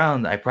turns it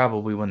around, I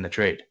probably win the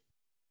trade.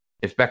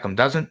 If Beckham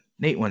doesn't,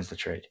 Nate wins the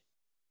trade.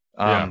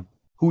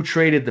 Who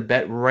traded the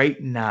bet right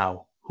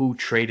now? Who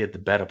traded the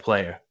better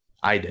player?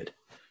 I did.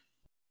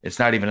 It's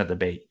not even a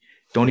debate.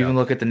 Don't even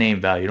look at the name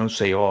value. Don't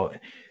say, oh,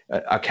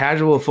 a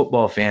casual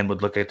football fan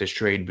would look at this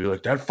trade and be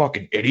like, that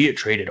fucking idiot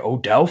traded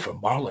Odell for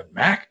Marlon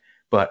Mack.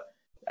 But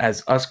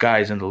as us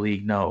guys in the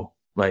league know,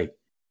 like,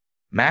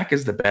 Mack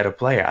is the better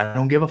player. I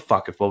don't give a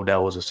fuck if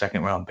Odell was a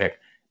second-round pick.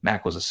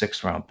 Mack was a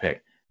sixth-round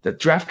pick. The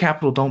draft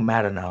capital don't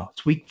matter now.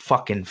 It's week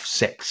fucking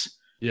 6.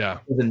 Yeah.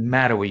 It doesn't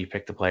matter where you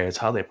pick the player. It's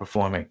how they're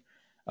performing.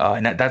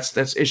 And that's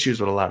issues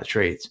with a lot of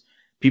trades.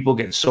 People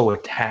get so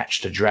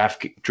attached to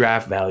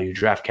draft value,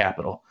 draft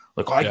capital.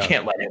 Like, oh, I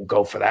can't let him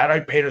go for that.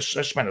 I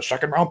spent a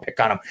second-round pick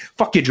on him.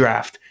 Fuck your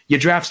draft. Your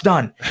draft's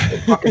done.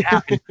 It fucking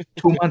happened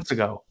 2 months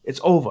ago.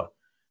 It's over.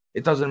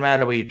 It doesn't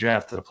matter where you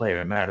drafted a player.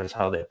 It matters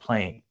how they're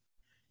playing.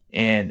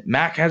 And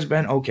Mac has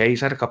been okay.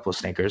 He's had a couple of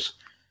stinkers,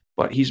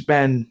 but he was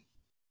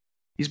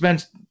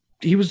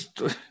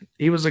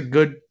a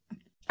good.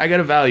 I got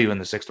a value in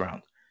the 6th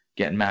round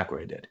getting Mac where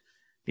I did.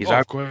 He's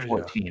our 14.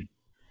 Yeah.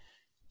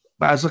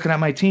 But I was looking at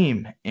my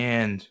team,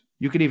 and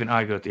you could even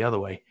argue it the other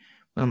way.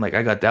 I'm like,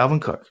 I got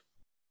Dalvin Cook,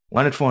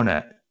 Leonard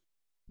Fournette,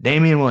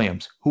 Damian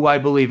Williams, who I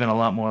believe in a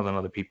lot more than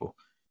other people.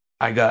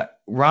 I got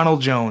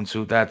Ronald Jones,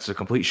 who that's a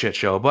complete shit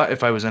show. But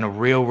if I was in a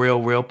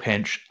real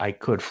pinch, I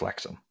could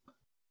flex him.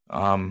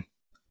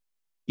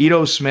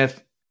 Ito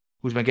Smith,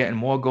 who's been getting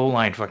more goal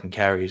line fucking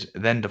carries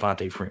than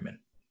Devontae Freeman.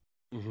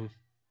 Mm-hmm.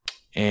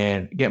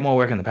 And get more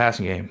work in the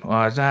passing game.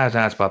 Well, it's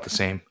about the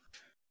same.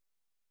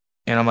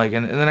 And I'm like,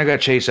 and then I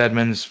got Chase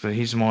Edmonds, but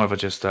he's more of a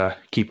just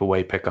keep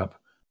away pickup.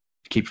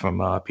 Keep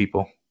from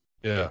people.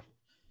 Yeah.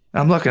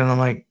 And I'm looking and I'm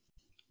like,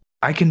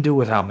 I can do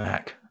without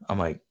Mac. I'm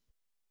like,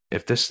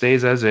 if this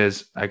stays as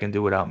is, I can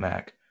do without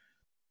Mac.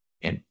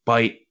 And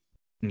bite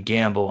and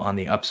gamble on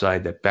the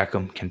upside that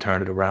Beckham can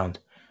turn it around.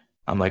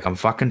 I'm like, I'm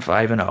fucking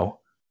 5-0.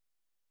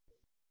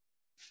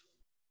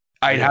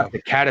 I'd have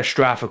to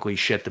catastrophically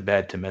shit the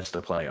bed to miss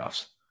the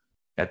playoffs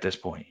at this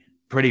point.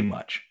 Pretty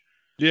much.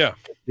 Yeah.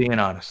 Being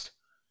honest.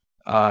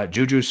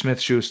 Juju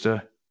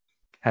Smith-Schuster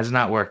has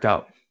not worked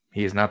out.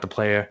 He is not the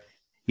player.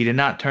 He did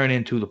not turn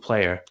into the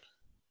player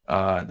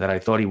that I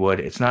thought he would.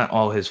 It's not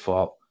all his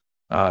fault.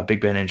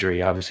 Big Ben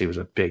injury obviously was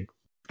a big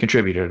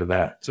contributor to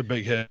that. It's a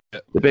big hit.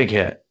 The big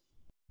hit.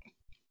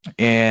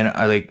 And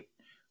I like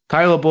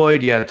Tyler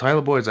Boyd, yeah,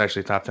 Tyler Boyd's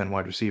actually top 10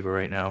 wide receiver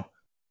right now.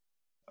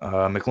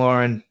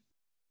 McLaurin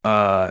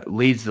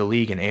leads the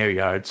league in air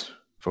yards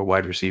for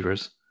wide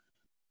receivers.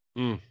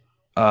 Mm.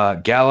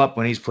 Gallup,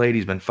 when he's played,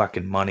 he's been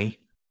fucking money.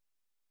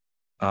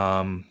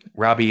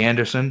 Robbie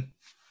Anderson,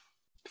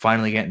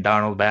 finally getting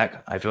Darnold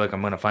back. I feel like I'm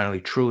going to finally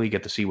truly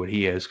get to see what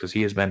he is because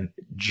he has been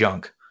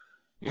junk.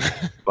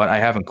 But I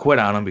haven't quit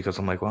on him because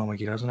I'm like, well,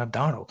 he doesn't have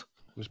Darnold.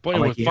 He's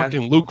playing with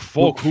fucking Luke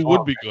Falk, who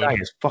would be good. That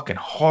guy is fucking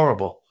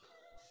horrible.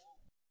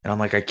 And I'm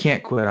like, I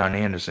can't quit on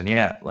Anderson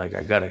yet. Like,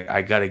 I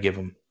gotta give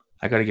him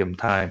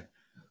time.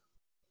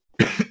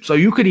 So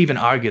you could even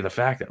argue the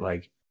fact that,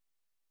 like,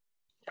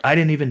 I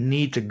didn't even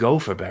need to go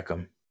for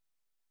Beckham.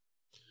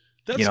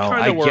 That's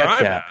kind of where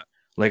I'm at.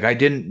 Like, I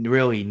didn't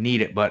really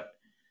need it, but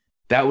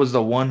that was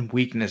the one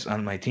weakness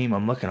on my team.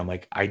 I'm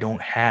like, I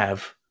don't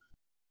have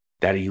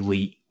that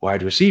elite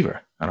wide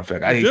receiver. I don't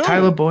feel like I think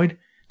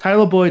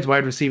Tyler Boyd's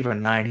wide receiver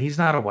 9. He's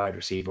not a wide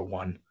receiver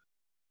 1.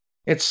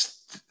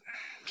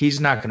 He's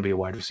not going to be a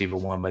wide receiver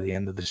 1 by the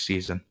end of the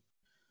season.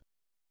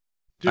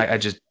 Dude, I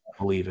just don't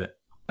believe it.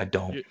 I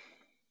don't.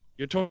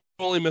 You're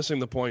totally missing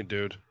the point,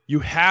 dude. You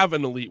have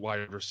an elite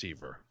wide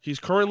receiver.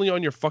 He's currently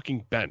on your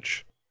fucking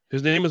bench.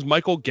 His name is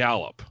Michael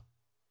Gallup.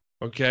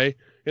 Okay?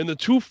 In the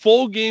 2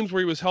 full games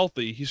where he was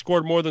healthy, he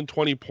scored more than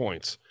 20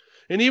 points.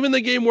 And even the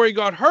game where he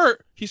got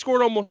hurt, he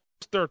scored almost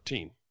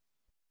 13.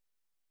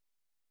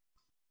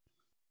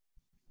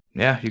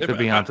 Yeah, you could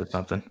be onto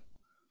something.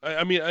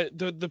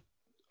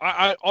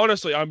 I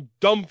honestly, I'm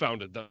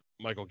dumbfounded that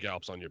Michael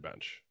Gallup's on your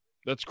bench.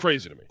 That's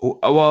crazy to me.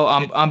 Well,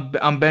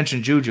 I'm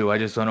benching Juju. I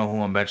just don't know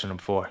who I'm benching him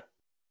for.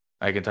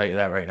 I can tell you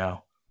that right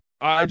now.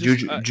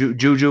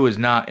 Juju is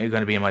not going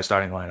to be in my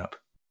starting lineup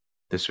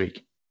this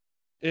week.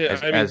 Yeah,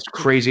 as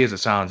crazy as it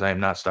sounds, I am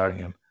not starting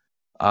him.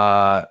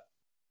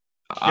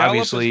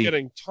 Obviously, is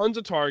getting tons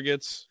of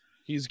targets.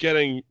 He's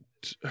getting.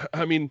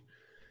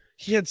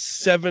 He had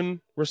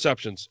 7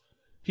 receptions.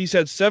 He's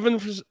had 7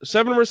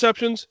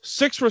 receptions,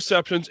 6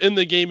 receptions in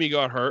the game he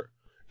got hurt,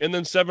 and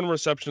then 7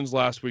 receptions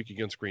last week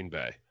against Green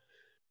Bay.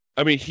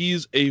 I mean,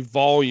 he's a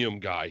volume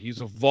guy. He's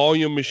a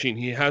volume machine.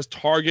 He has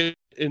target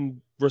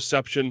and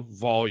reception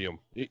volume.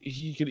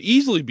 He could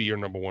easily be your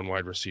number 1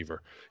 wide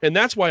receiver. And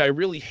that's why I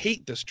really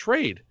hate this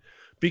trade,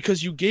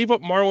 because you gave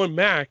up Marlon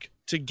Mack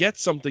to get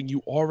something you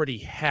already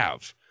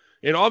have.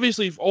 And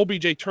obviously, if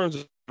OBJ turns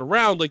it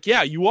around, like,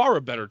 yeah, you are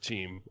a better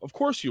team. Of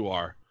course you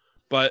are.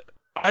 But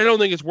I don't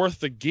think it's worth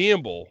the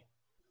gamble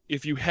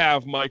if you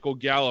have Michael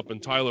Gallup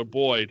and Tyler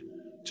Boyd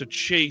to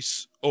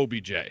chase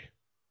OBJ.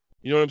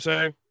 You know what I'm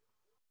saying?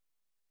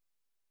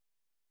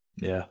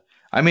 Yeah.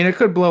 I mean, it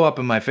could blow up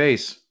in my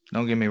face.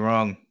 Don't get me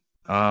wrong.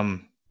 Well,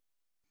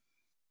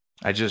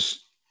 I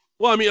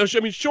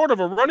mean, short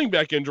of a running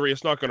back injury,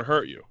 it's not going to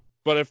hurt you.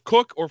 But if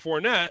Cook or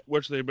Fournette,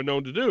 which they've been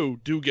known to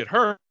do get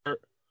hurt,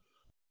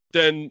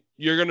 then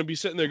you're going to be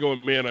sitting there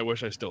going, man, I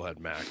wish I still had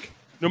Mac.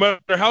 No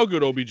matter how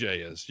good OBJ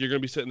is, you're going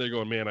to be sitting there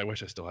going, man, I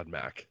wish I still had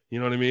Mac. You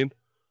know what I mean?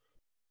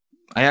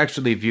 I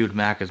actually viewed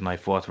Mac as my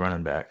 4th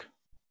running back.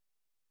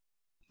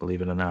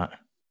 Believe it or not.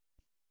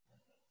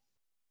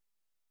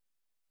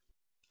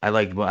 I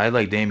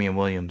like Damian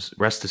Williams.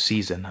 Rest of the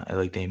season, I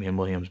like Damian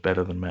Williams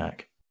better than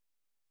Mac.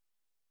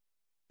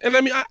 And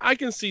I mean, I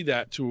can see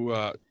that to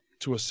a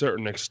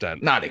certain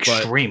extent. Not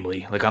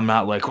extremely. Like, I'm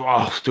not like,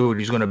 oh, dude,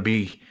 he's going to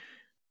be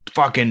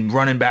fucking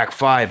running back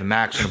 5 and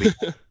Mac's going to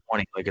be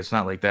 20. Like, it's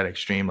not like that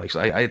extreme. Like, so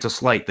it's a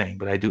slight thing,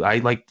 but I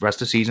like rest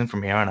of the season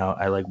from here on out.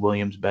 I like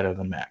Williams better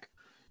than Mac.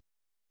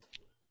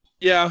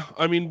 Yeah,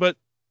 I mean, but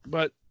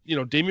you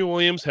know, Damian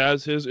Williams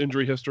has his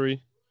injury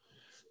history.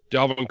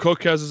 Dalvin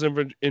Cook has his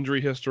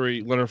injury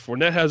history. Leonard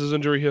Fournette has his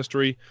injury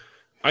history.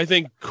 I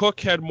think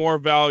Cook had more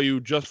value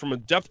just from a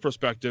depth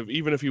perspective,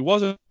 even if he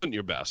wasn't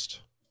your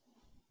best.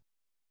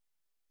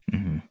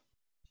 Mm-hmm.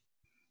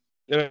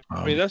 And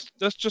I mean,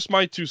 that's just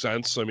my 2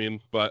 cents. I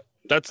mean, but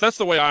that's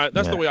the way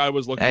the way I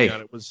was looking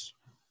at it. Was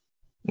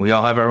we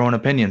all have our own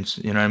opinions,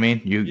 you know what I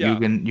mean?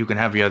 You can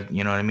have your,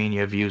 you know what I mean,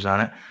 your views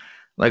on it.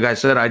 Like I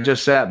said, I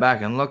just sat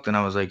back and looked, and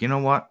I was like, you know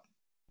what?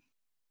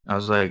 I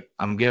was like,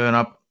 I'm giving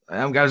up.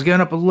 I was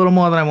giving up a little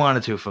more than I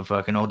wanted to for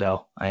fucking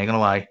Odell. I ain't gonna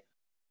lie.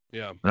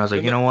 Yeah. And I was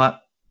like, you know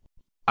what?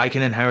 I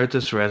can inherit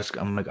this risk.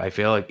 I'm like, I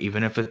feel like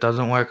even if it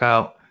doesn't work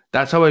out,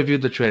 that's how I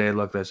viewed the trade. I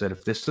looked, I said,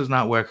 if this does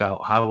not work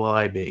out, how will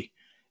I be?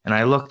 And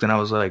I looked and I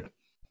was like,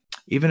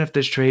 even if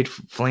this trade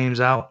flames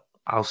out,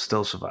 I'll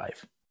still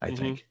survive. I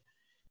think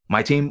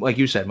my team, like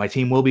you said, my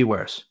team will be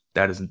worse.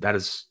 That is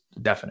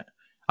definite.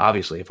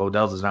 Obviously, if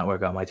Odell does not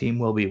work out, my team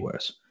will be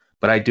worse.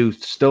 But I do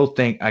still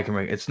think I can.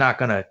 It's not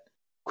gonna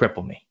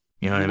cripple me.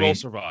 You know what I mean? You'll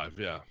survive.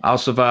 Yeah. I'll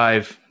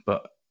survive,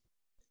 but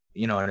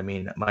you know what I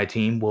mean. My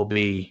team will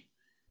be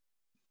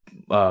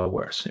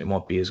worse. It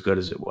won't be as good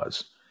as it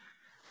was.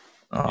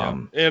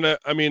 And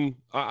I mean,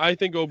 I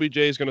think OBJ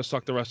is going to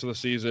suck the rest of the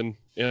season.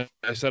 And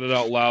I said it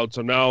out loud,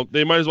 so now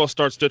they might as well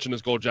start stitching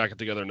his gold jacket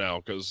together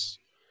now, because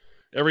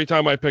every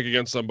time I pick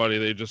against somebody,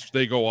 they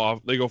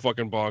go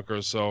fucking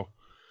bonkers. So,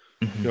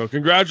 you know,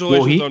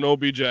 congratulations on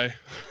OBJ.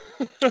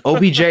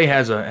 OBJ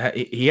has a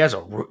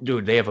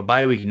dude. They have a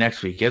bye week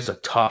next week. He has a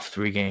tough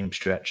 3-game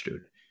stretch,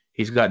 dude.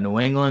 He's got New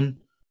England.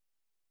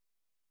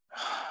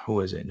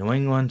 Who is it? New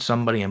England,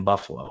 somebody in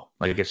Buffalo.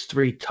 Like it's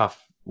 3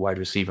 tough wide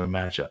receiver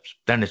matchups.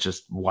 Then it's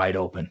just wide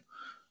open.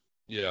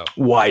 Yeah.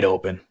 Wide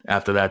open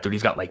after that, dude.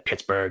 He's got like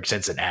Pittsburgh,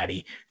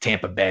 Cincinnati,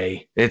 Tampa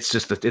Bay. It's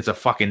a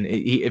fucking.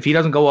 If he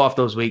doesn't go off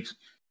those weeks,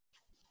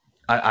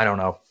 I don't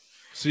know.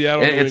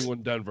 Seattle, New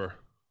England, Denver.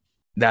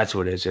 That's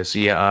what it is.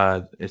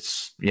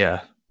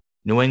 Yeah,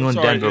 New England,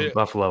 Denver,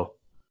 Buffalo.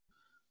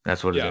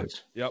 That's what it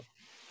is. Yep.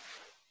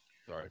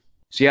 Sorry.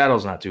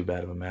 Seattle's not too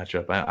bad of a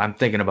matchup. I'm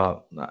thinking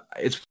about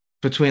it's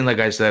between, like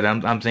I said,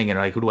 I'm thinking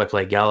like, who do I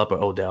play, Gallup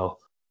or Odell?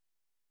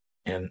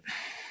 And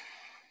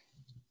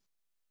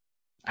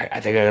I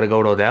think I gotta go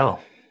with Odell.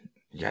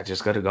 Yeah, I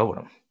just gotta go with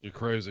him. You're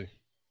crazy.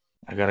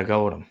 I gotta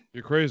go with him.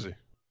 You're crazy.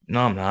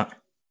 No, I'm not.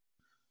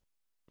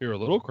 You're a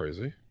little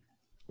crazy.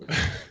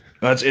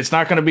 It's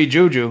not gonna be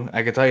Juju.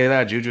 I can tell you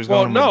that. Juju's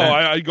going. Well, no,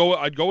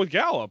 I'd go with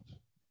Gallup.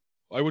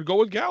 I would go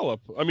with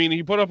Gallup. I mean,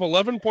 he put up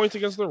 11 points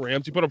against the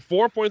Rams. He put up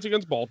 4 points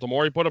against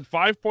Baltimore. He put up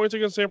 5 points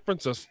against San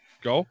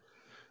Francisco.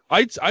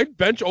 I'd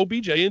bench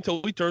OBJ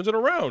until he turns it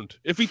around.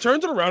 If he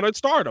turns it around, I'd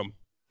start him.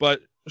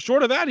 But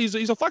short of that, he's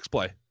a flex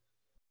play.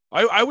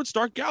 I would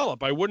start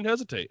Gallup. I wouldn't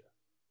hesitate.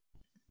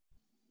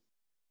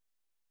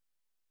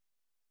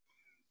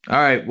 All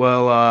right.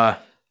 Well,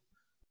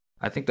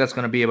 I think that's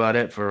going to be about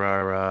it for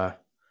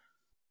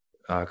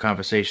our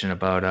conversation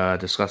about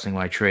discussing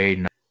my trade.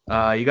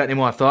 You got any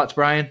more thoughts,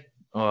 Brian?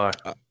 Or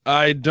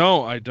I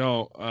don't.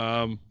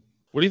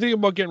 What do you think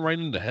about getting right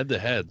into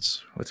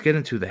head-to-heads? Let's get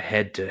into the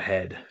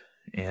head-to-head.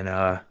 And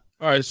all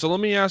right. So let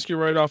me ask you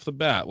right off the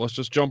bat. Let's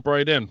just jump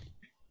right in.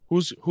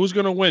 Who's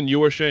going to win,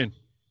 you or Shane?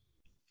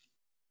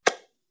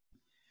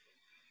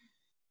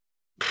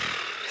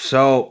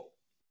 So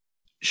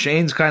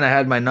Shane's kind of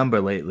had my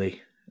number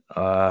lately.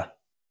 Other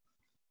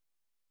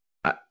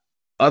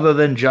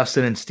than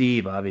Justin and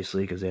Steve,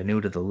 obviously, because they're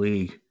new to the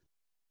league,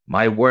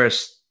 my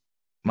worst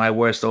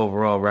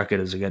overall record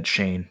is against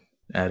Shane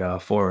at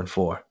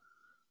 4-4.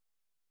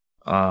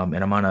 And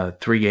I'm on a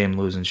 3-game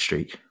losing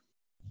streak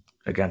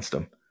against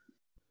him.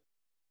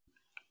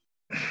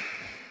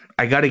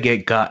 I got to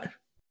get gut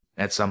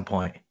at some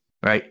point,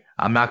 right?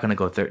 I'm not going to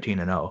go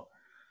 13-0.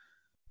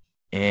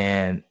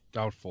 And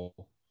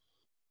doubtful.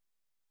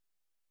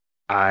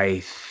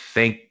 I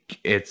think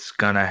it's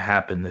going to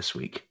happen this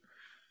week.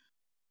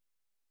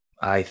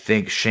 I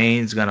think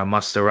Shane's going to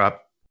muster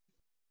up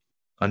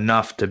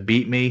enough to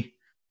beat me.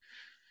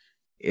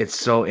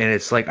 It's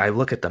like I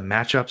look at the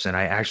matchups and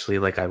I actually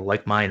I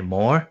like mine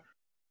more.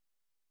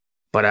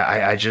 But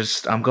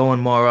I'm going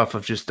more off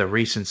of just the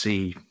recent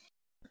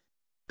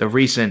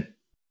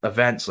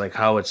events, like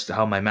how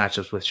my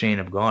matchups with Shane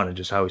have gone and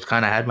just how he's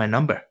kind of had my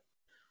number.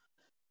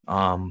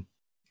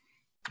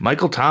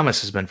 Michael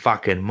Thomas has been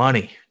fucking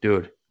money,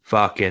 dude.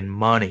 Fucking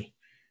money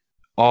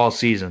all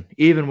season,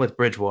 even with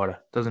Bridgewater.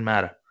 Doesn't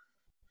matter.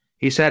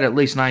 He's had at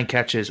least 9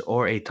 catches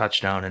or a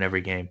touchdown in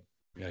every game.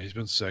 Yeah, he's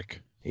been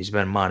sick. He's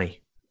been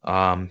money.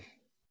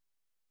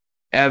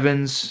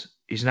 Evans,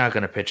 he's not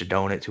going to pitch a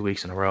donut 2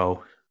 weeks in a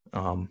row.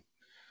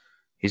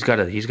 He's got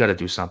to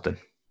do something.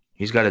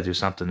 He's got to do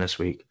something this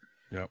week.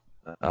 Yep.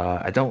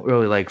 I don't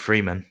really like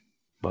Freeman,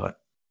 but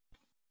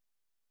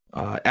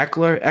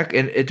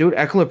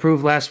Eckler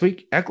proved last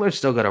week. Eckler's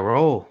still got a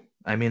roll.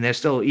 I mean, they're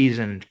still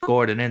easing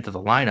Gordon into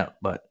the lineup,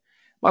 but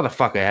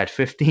motherfucker had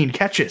 15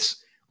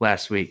 catches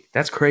last week.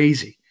 That's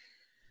crazy.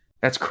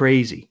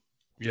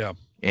 Yeah.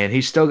 And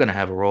he's still going to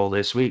have a role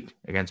this week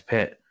against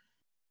Pitt.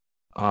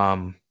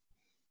 I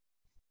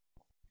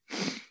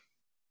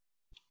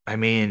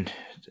mean,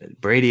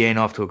 Brady ain't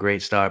off to a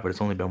great start, but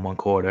it's only been 1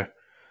 quarter.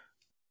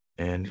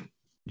 And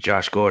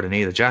Josh Gordon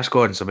either. Josh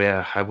Gordon,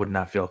 I would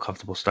not feel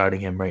comfortable starting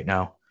him right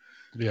now.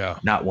 Yeah.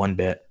 Not one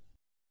bit.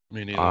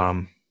 Me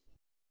neither.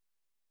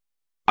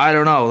 I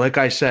don't know. Like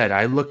I said,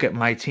 I look at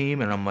my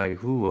team and I'm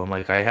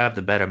like, I have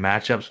the better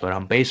matchups, but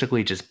I'm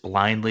basically just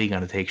blindly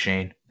going to take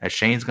Shane.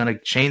 Shane's going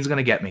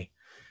to get me.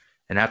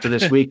 And after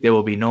this week, there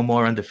will be no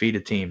more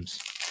undefeated teams.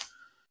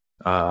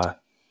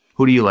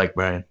 Who do you like,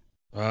 Brian?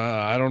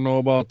 I don't know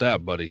about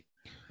that, buddy.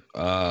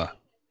 I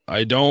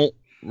don't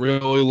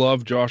really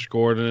love Josh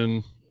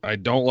Gordon. I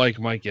don't like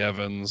Mike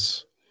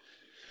Evans.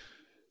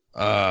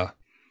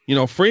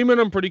 Freeman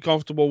I'm pretty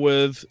comfortable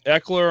with.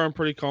 Eckler I'm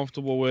pretty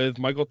comfortable with.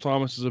 Michael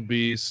Thomas is a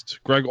beast.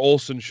 Greg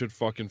Olsen should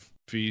fucking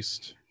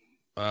feast.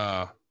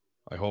 I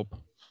hope.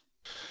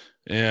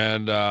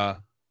 And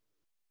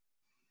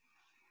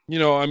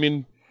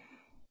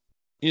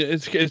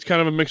it's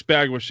kind of a mixed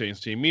bag with Shane's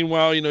team.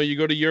 Meanwhile, you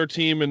go to your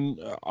team, and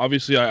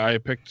obviously I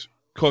picked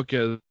Cook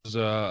as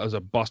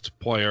a bust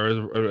player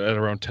at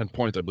around 10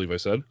 points, I believe I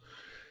said.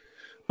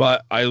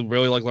 But I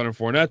really like Leonard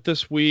Fournette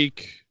this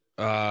week.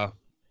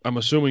 I'm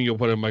assuming you'll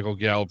put in Michael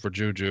Gallup for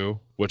Juju,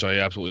 which I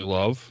absolutely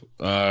love.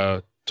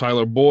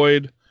 Tyler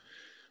Boyd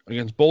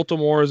against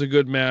Baltimore is a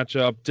good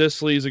matchup.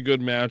 Disley is a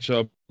good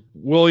matchup.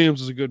 Williams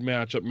is a good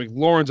matchup.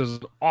 McLaurin's is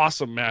an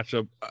awesome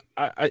matchup.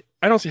 I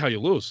don't see how you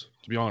lose.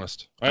 to be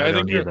honest. I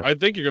don't either. I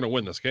think you're going to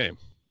win this game.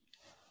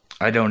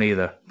 I don't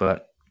either,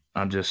 but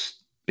I'm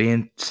just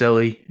being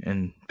silly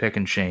and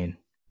picking Shane.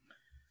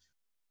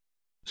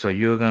 So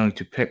you're going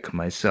to pick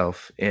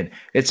myself, and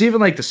it's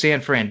even like the San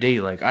Fran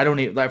D. Like I don't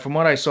even like from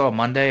what I saw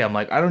Monday. I'm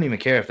like I don't even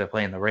care if they're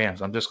playing the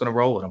Rams. I'm just gonna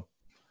roll with them.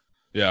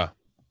 Yeah.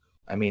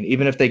 I mean,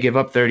 even if they give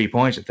up 30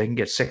 points, if they can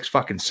get 6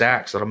 fucking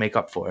sacks, that'll make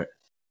up for it.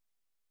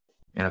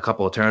 And a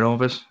couple of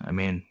turnovers. I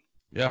mean,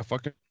 yeah,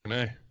 fucking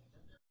A.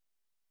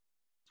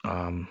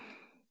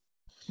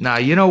 Nah,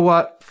 you know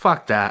what?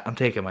 Fuck that. I'm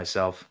taking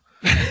myself.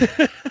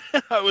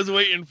 I was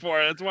waiting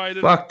for it. That's why I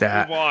didn't Fuck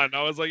that. move on.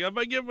 I was like, if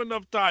I give him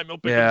enough time, he'll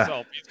pick Yeah.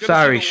 himself.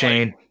 Sorry,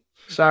 Shane.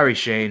 Sorry,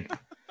 Shane.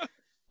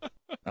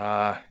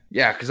 Yeah,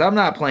 because I'm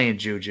not playing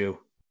Juju.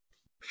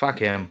 Fuck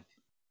him.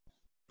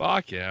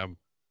 Fuck him.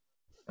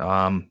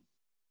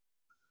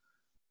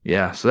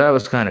 Yeah, so that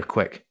was kind of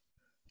quick.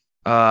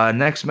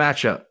 Next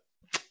matchup,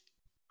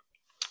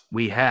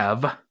 we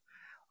have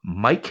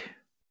Mike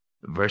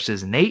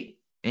versus Nate,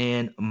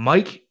 and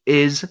Mike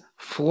is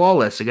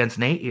flawless against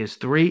Nate. He is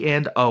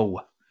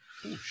 3-0.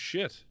 Oh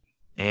shit!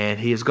 And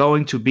he is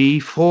going to be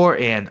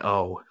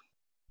 4-0.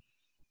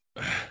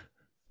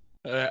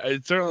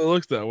 It certainly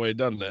looks that way,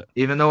 doesn't it?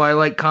 Even though I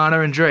like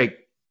Connor and Drake.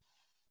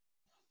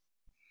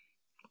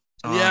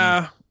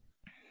 Yeah.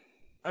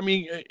 I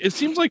mean, it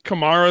seems like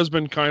Kamara's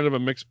been kind of a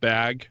mixed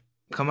bag.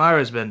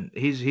 Kamara's been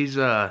he's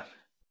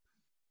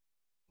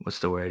what's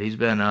the word? He's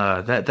been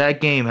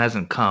that game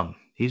hasn't come.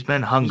 He's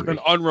been hungry. He's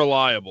been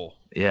unreliable.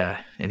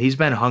 Yeah, and he's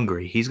been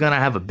hungry. He's gonna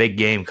have a big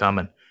game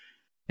coming.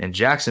 And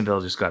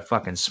Jacksonville just got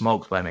fucking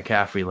smoked by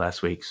McCaffrey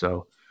last week.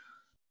 So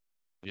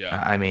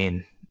yeah, I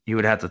mean, you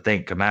would have to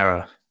think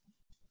Kamara.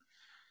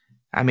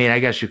 I mean, I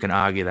guess you can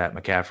argue that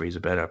McCaffrey's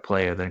a better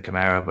player than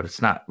Kamara, but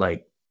it's not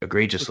like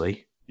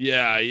egregiously.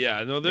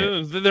 Yeah. No, they're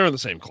in the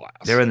same class.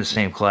 They're in the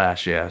same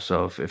class, yeah.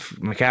 So if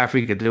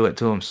McCaffrey could do it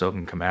to him, so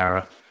can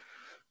Kamara.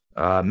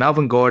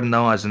 Melvin Gordon,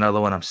 though, is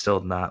another one I'm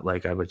still not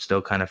like. I would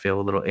still kind of feel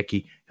a little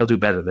icky. He'll do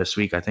better this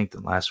week, I think,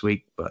 than last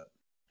week, but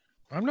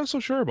I'm not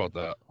so sure about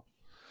that.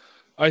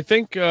 I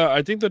think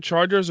the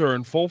Chargers are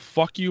in full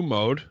fuck you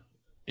mode,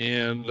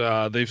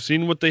 and they've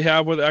seen what they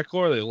have with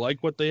Eckler. They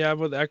like what they have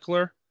with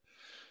Eckler.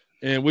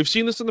 And we've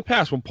seen this in the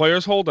past. When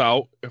players hold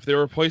out, if their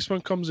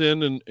replacement comes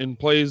in and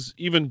plays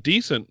even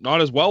decent,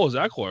 not as well as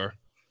Eckler,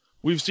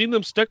 we've seen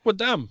them stick with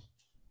them.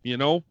 You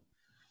know,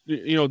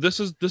 this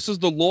is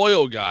the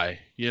loyal guy.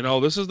 You know,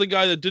 this is the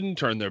guy that didn't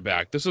turn their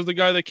back. This is the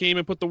guy that came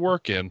and put the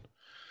work in.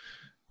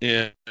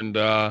 And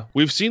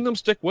we've seen them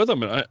stick with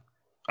him. And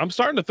I'm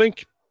starting to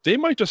think they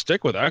might just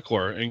stick with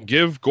Eckler and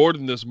give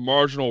Gordon this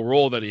marginal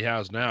role that he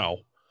has now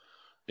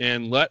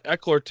and let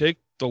Eckler take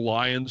the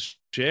Lions'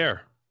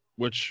 share,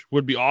 which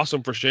would be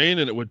awesome for Shane,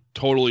 and it would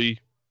totally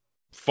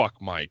fuck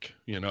Mike,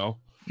 you know?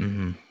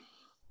 Mm-hmm.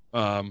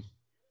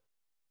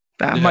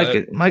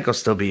 Yeah, Mike will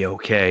still be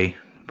okay,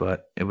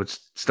 but it would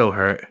still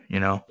hurt, you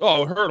know?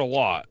 Oh, it hurt a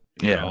lot,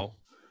 you Yeah.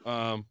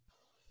 know?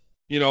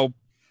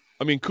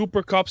 I mean,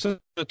 Cooper Kupp's a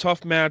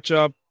tough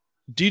matchup.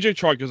 DJ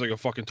Chark is like a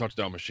fucking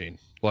touchdown machine.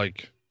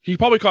 Like, he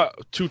probably caught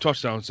 2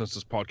 touchdowns since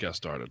this podcast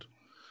started.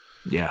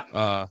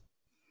 Yeah.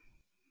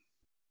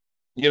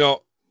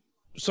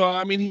 So,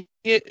 I mean,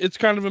 it's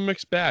kind of a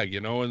mixed bag,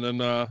 you know? And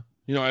then,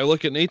 I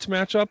look at Nate's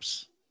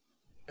matchups,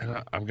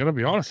 and I'm going to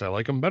be honest, I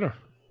like him better.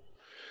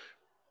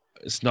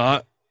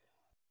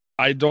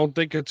 I don't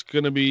think it's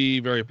going to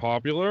be very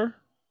popular,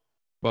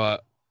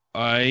 but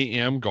I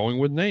am going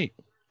with Nate.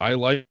 I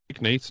like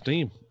Nate's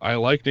team. I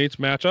like Nate's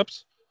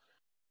matchups.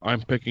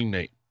 I'm picking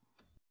Nate.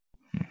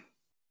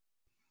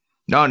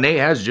 No, Nate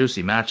has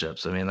juicy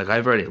matchups. I mean, like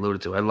I've already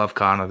alluded to, I love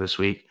Connor this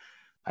week.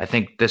 I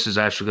think this is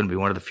actually going to be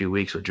one of the few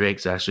weeks where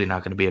Drake's actually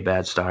not going to be a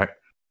bad start.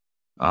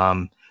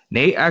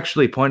 Nate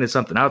actually pointed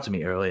something out to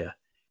me earlier.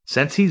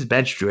 Since he's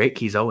benched Drake,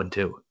 he's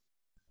 0-2.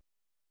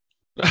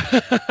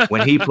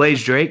 When he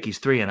plays Drake, he's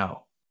 3-0.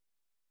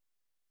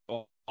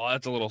 Oh,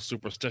 that's a little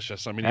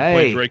superstitious. I mean, Hey. he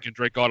played Drake and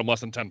Drake got him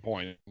less than 10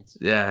 points.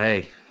 Yeah,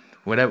 hey,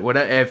 whatever.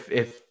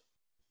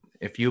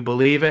 If you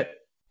believe it,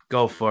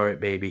 go for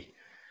it, baby.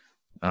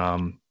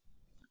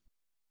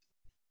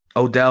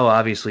 Odell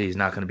obviously is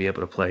not going to be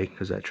able to play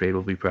because that trade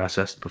will be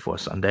processed before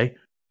Sunday.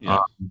 Yeah.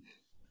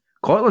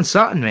 Cortland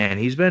Sutton, man,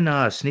 he's been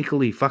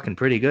sneakily fucking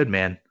pretty good,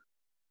 man.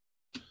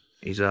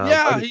 He's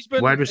he's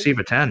been wide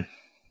receiver 10.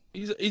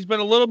 He's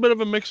been a little bit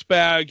of a mixed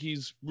bag.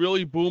 He's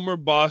really boom or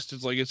bust.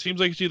 It's like it seems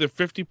like it's either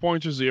 50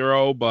 points or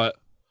 0, but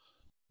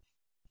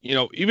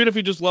even if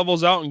he just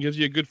levels out and gives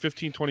you a good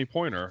 15, 20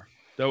 pointer,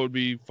 that would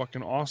be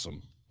fucking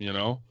awesome,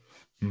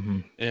 Mm-hmm.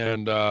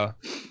 And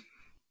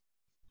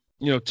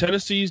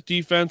Tennessee's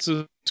defense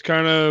is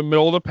kind of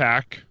middle of the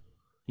pack,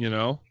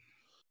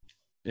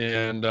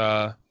 and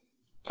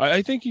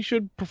I think he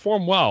should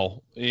perform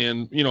well.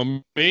 And,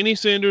 Manny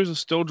Sanders is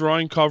still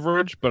drawing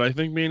coverage, but I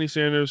think Manny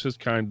Sanders has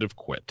kind of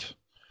quit.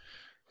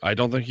 I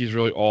don't think he's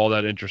really all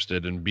that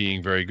interested in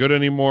being very good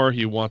anymore.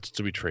 He wants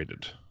to be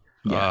traded.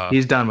 Yeah,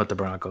 he's done with the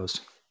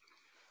Broncos.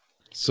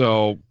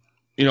 So,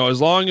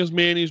 as long as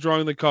Manny's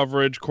drawing the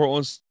coverage,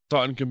 Cortland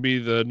Sutton can be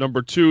the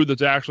number 2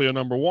 that's actually a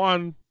number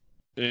 1,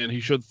 and he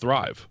should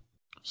thrive.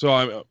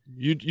 So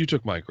you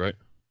took Mike, right?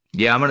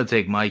 Yeah, I'm gonna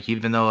take Mike,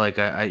 even though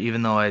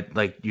I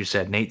like you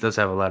said, Nate does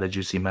have a lot of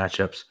juicy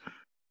matchups.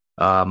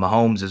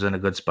 Mahomes is in a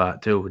good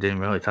spot too. We didn't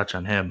really touch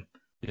on him.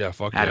 Yeah,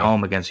 fuck at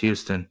home against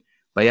Houston.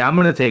 But yeah, I'm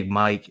gonna take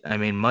Mike. I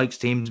mean, Mike's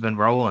team's been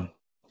rolling.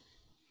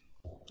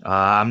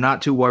 I'm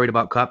not too worried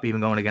about Kupp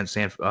even going against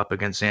San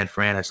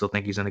Fran. I still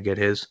think he's gonna get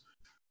his.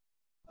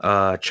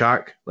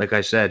 Chark, like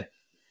I said,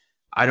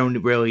 I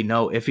don't really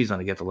know if he's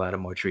gonna get the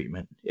Lattimore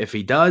treatment. If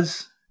he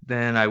does,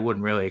 then I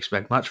wouldn't really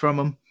expect much from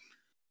him.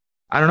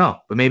 I don't know,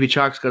 but maybe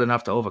Chark's good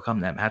enough to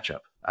overcome that matchup.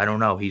 I don't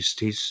know. He's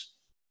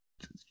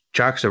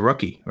Chark's a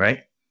rookie,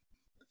 right?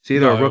 It's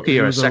either a rookie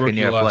or a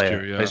second-year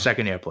player. Yeah. A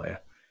second-year player.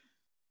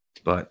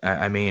 But,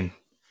 I mean,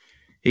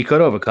 he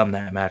could overcome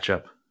that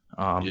matchup.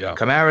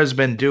 Kamara's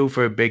been due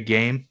for a big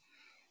game.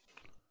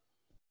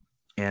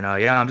 And,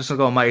 I'm just going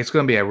to go Mike. It's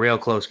going to be a real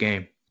close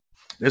game.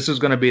 This is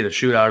going to be the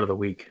shootout of the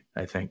week,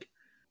 I think.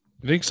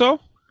 You think so?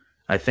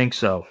 I think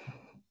so.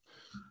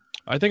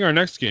 I think our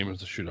next game is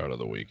the shootout of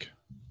the week.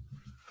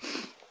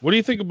 What do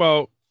you think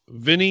about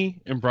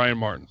Vinny and Brian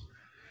Martin?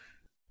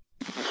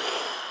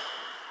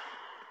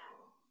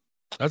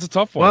 That's a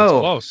tough one. It's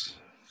close.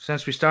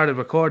 Since we started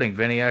recording,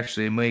 Vinny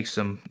actually made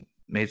some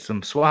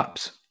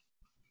swaps.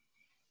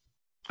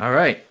 All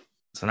right.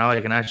 So now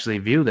I can actually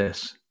view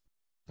this.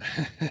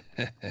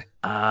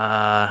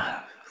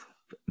 Man,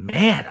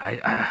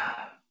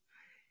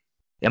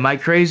 am I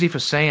crazy for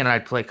saying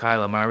I'd play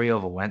Kyler Murray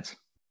over Wentz?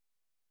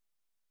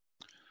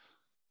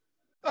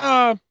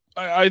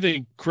 I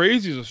think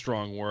crazy is a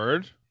strong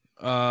word.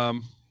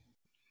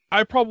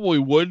 I probably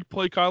would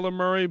play Kyler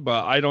Murray,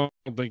 but I don't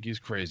think he's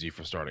crazy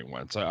for starting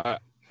Wentz.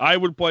 I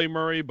would play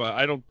Murray, but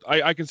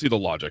I can see the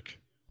logic.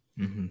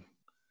 Mm-hmm.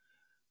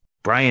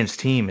 Brian's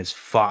team is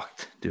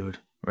fucked, dude.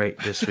 Right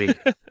this week,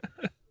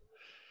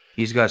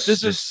 he's got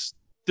this is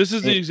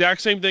the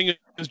exact same thing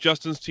as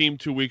Justin's team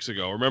 2 weeks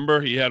ago. Remember,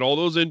 he had all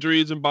those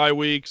injuries and bye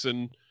weeks,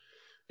 and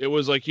it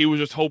was like he was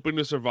just hoping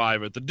to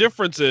survive it. The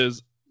difference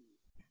is,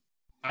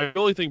 I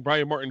really think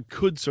Brian Martin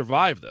could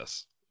survive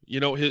this. You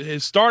know,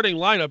 his starting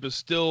lineup is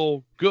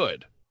still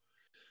good,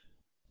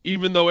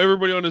 even though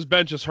everybody on his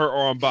bench is hurt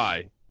or on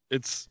bye.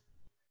 It's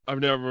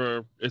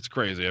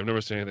crazy. I've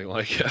never seen anything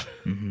like it.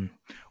 Mm-hmm.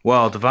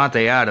 Well,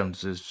 Davante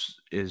Adams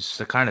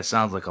is kind of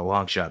sounds like a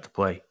long shot to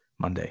play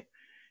Monday.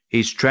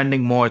 He's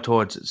trending more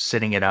towards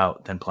sitting it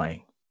out than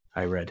playing.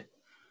 I read.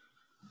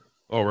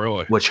 Oh,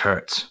 really? Which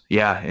hurts.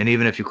 Yeah, and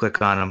even if you click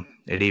on him,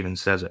 it even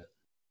says it.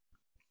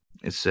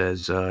 It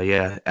says,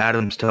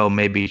 Adams' toe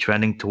may be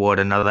trending toward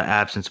another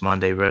absence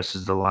Monday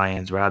versus the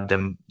Lions. Rob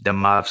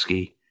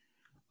Demovsky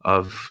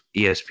of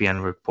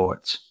ESPN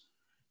reports.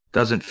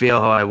 Doesn't feel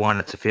how I want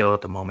it to feel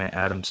at the moment,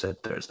 Adams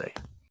said Thursday.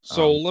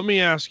 So let me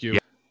ask you,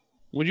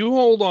 would you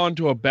hold on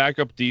to a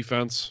backup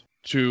defense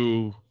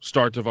to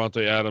start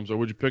Davante Adams, or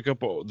would you pick up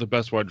the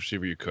best wide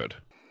receiver you could?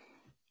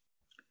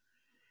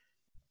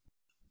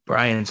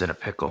 Brian's in a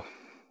pickle.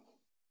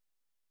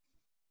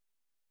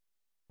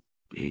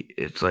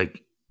 It's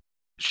like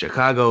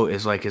Chicago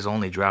is like his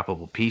only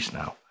droppable piece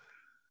now.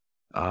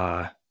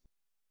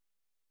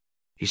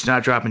 He's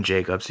not dropping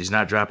Jacobs. He's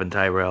not dropping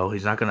Tyrell.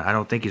 He's not gonna. I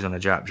don't think he's gonna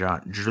drop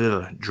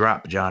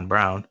John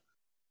Brown.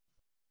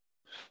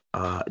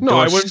 No,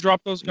 I wouldn't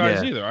drop those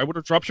guys either. I would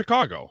have dropped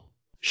Chicago.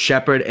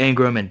 Shepard,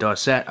 Ingram, and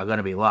Dorsett are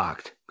gonna be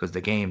locked because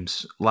the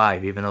game's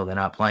live, even though they're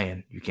not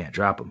playing. You can't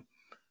drop them.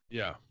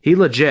 Yeah, he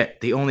legit.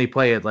 The only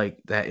player like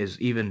that is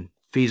even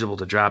feasible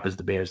to drop is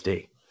the Bears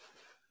D.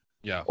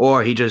 Yeah,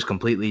 or he just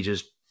completely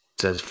just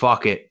says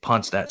fuck it,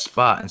 punts that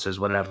spot, and says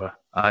whatever.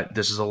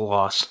 This is a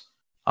loss.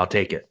 I'll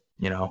take it.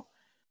 You know.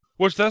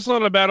 Which that's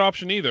not a bad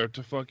option either.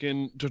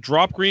 To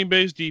drop Green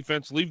Bay's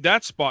defense, leave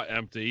that spot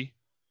empty,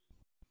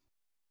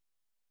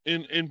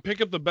 and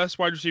pick up the best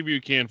wide receiver you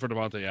can for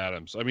Davante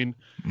Adams. I mean,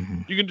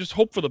 you can just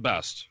hope for the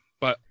best.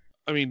 But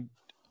I mean,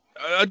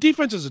 a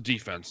defense is a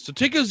defense. To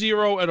take a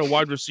 0 at a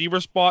wide receiver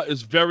spot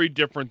is very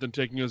different than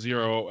taking a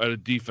 0 at a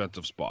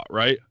defensive spot,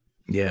 right?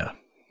 Yeah.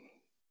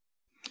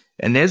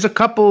 And there's a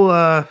couple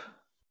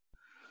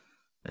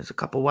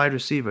wide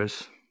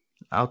receivers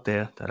out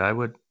there that I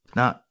would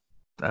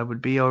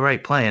be all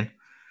right playing.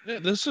 Yeah,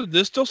 there's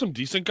still some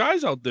decent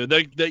guys out there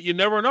that you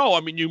never know.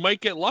 I mean, you might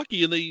get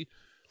lucky and they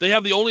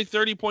have the only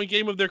 30-point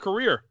game of their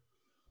career,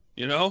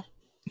 you know?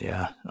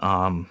 Yeah.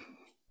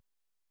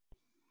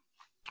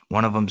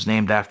 One of them's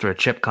named after a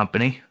chip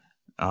company.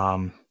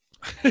 I'm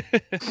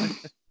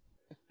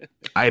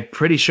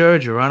pretty sure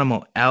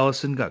Geronimo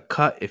Allison got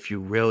cut if you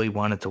really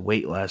wanted to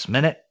wait last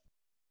minute.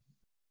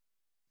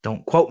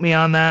 Don't quote me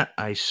on that.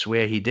 I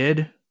swear he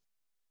did.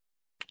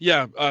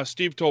 Yeah,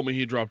 Steve told me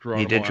he dropped Geronimo.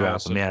 He did drop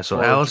Allison, him, yeah.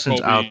 So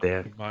Allison's out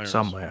there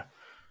somewhere.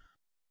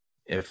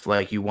 If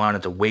like you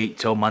wanted to wait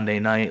till Monday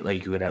night,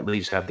 like you would at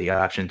least have the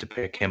option to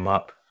pick him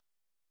up.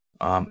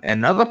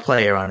 Another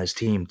player on his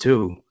team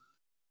too,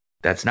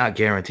 that's not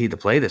guaranteed to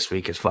play this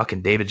week is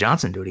fucking David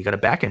Johnson, dude. He got a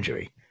back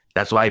injury.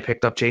 That's why he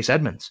picked up Chase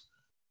Edmonds.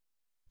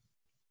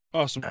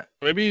 Oh, so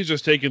maybe he's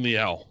just taking the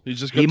L. He's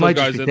just He got those might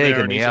just guys be in there,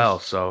 taking and the L.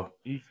 So,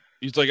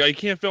 he's like, I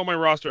can't fill my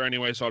roster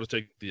anyway, so I'll just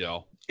take the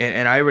L.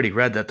 and I already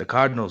read that the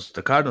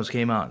Cardinals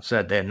came out and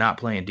said they're not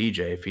playing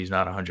DJ if he's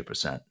not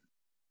 100%.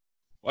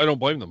 I don't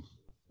blame them.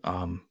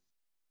 Um,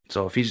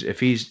 so if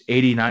he's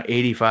 89,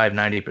 85,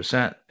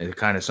 90%, it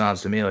kind of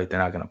sounds to me like they're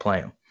not going to play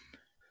him.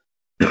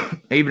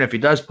 Even if he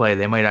does play,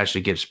 they might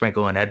actually give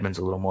Sprinkle and Edmonds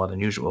a little more than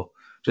usual,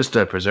 just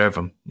to preserve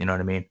him. You know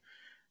what I mean?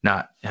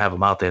 Not have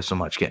him out there so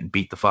much getting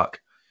beat the fuck.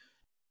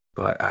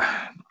 But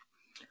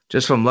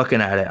just from looking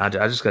at it, I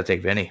just gotta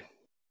take Vinny.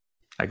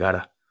 I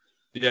gotta.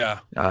 Yeah.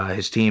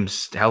 His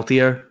team's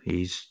healthier.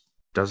 He's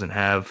doesn't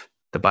have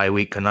the bye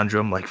week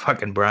conundrum like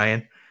fucking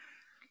Brian.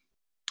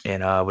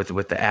 And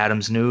with the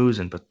Adams news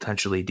and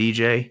potentially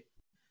DJ,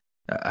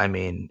 I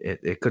mean,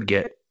 it could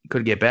get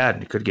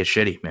bad. It could get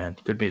shitty, man.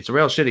 It's a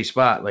real shitty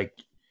spot. Like,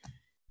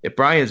 if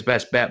Brian's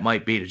best bet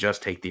might be to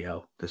just take the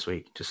L this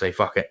week, just say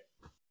fuck it.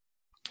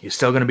 You're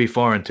still gonna be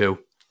 4-2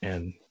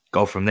 and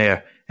go from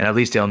there. And at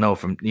least they'll know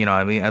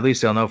at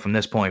least they'll know from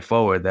this point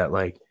forward that,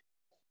 like,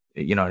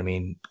 you know what I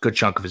mean, good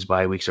chunk of his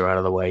bye weeks are out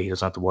of the way. He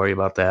doesn't have to worry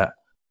about that.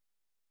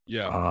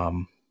 Yeah.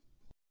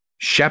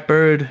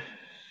 Shepard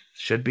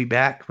should be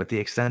back with the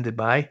extended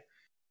bye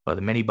or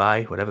the mini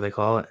bye, whatever they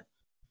call it.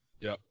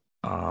 Yeah.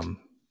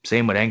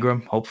 Same with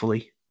Ingram,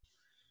 hopefully.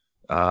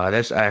 I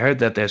heard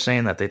that they're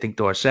saying that they think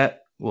Dorsett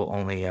will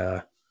only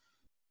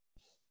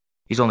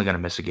he's only going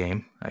to miss a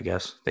game, I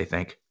guess, they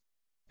think.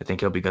 I think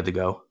he'll be good to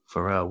go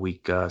for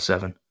week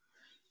 7.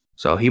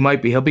 So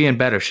he'll be in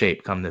better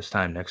shape come this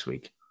time next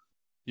week.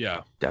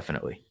 Yeah.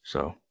 Definitely.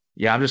 So,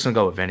 yeah, I'm just going to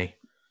go with Vinny.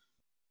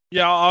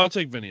 Yeah, I'll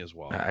take Vinny as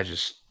well. I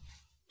just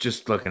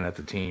looking at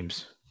the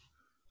teams.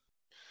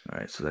 All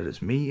right, so that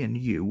is me and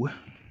you,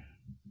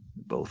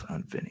 both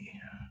on Vinny.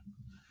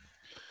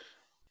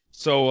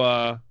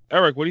 So,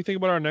 Eric, what do you think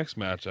about our next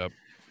matchup?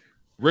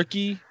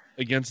 Ricky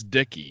against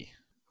Dicky.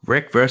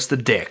 Rick versus the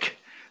Dick.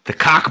 The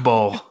cock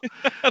bowl.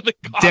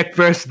 Dick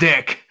versus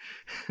Dick.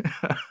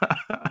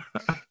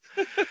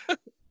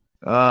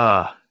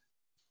 I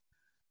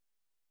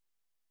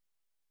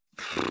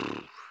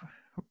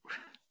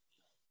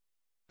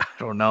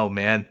don't know,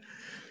 man.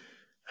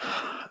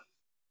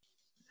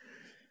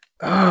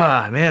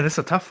 Man, this is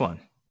a tough one.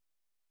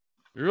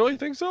 You really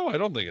think so? I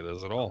don't think it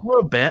is at all. A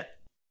little bit.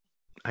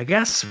 I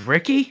guess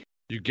Ricky?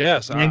 You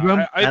guess.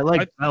 Ingram? I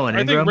like Bell and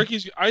Ingram.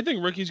 I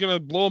think Ricky's going to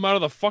blow him out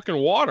of the fucking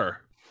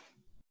water.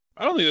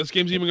 I don't think this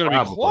game's even going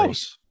to be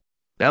close.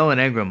 Bell and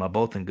Ingram are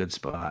both in good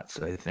spots,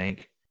 I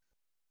think.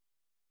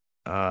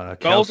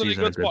 Bell's in a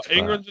good spot.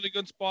 Ingram's in a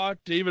good spot.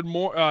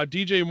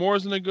 DJ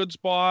Moore's in a good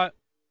spot.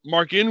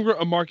 Mark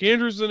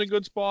Andrews is in a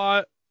good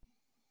spot.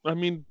 I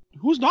mean,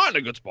 who's not in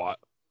a good spot?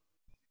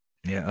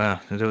 Yeah,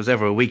 if there was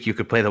ever a week you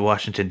could play the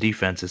Washington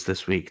defenses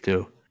this week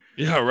too.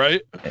 Yeah,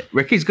 right.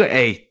 Ricky's good.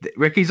 Hey,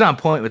 Ricky's on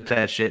point with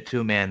that shit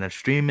too, man. The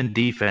streaming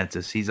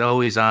defenses, he's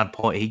always on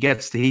point. He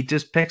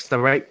just picks the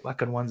right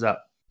fucking ones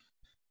up.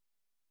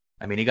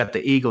 I mean, he got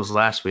the Eagles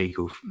last week,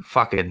 who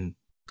fucking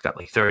got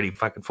like 30,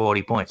 fucking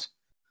 40 points.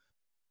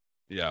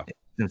 Yeah, it's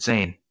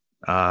insane.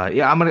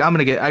 Yeah, I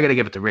gotta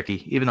give it to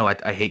Ricky, even though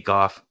I hate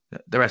Goff.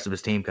 The rest of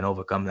his team can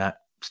overcome that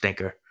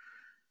stinker.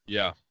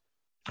 Yeah.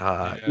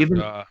 Even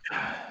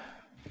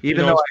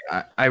though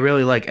I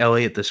really like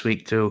Elliott this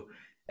week too.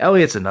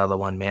 Elliott's another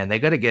one, man. They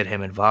got to get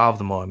him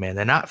involved more, man.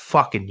 They're not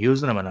fucking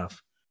using him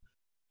enough.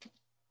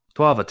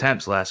 12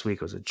 attempts last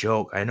week was a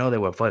joke. I know they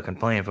were fucking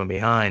playing from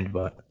behind,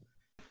 but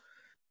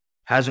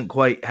hasn't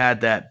quite had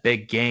that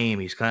big game.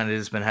 He's kind of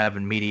just been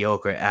having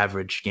mediocre,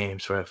 average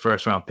games for a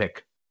first-round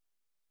pick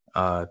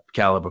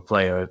caliber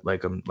player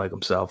like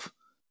himself.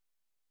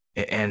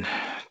 And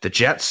the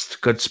Jets,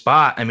 good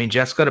spot. I mean,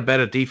 Jets got a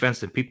better defense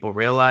than people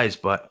realize,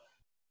 but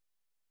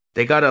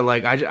they got to,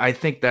 like, I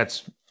think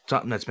that's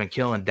something that's been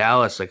killing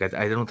Dallas. Like,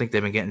 I don't think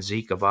they've been getting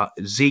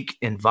Zeke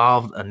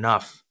involved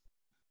enough.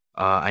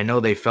 I know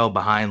they fell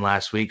behind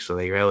last week, so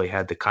they really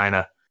had to kind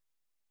of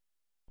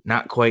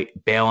not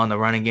quite bail on the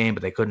running game,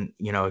 but they couldn't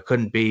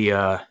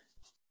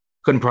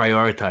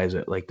prioritize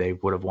it like they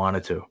would have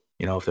wanted to,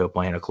 if they were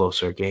playing a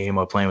closer game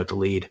or playing with the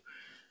lead.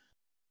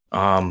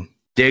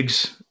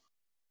 Diggs,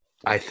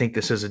 I think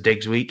this is a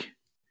Diggs week.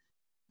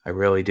 I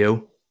really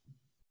do.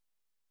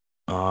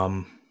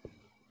 Now,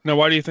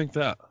 why do you think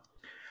that?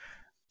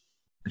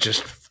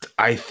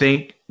 I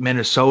think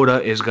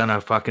Minnesota is going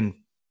to fucking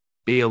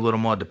be a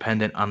little more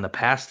dependent on the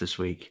pass this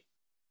week.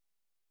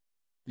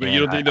 But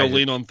you don't think they'll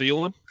lean on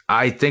Thielen?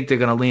 I think they're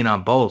going to lean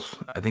on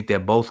both. I think they're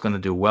both going to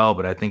do well,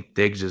 but I think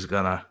Diggs is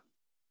going to.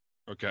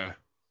 Okay.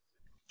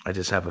 I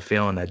just have a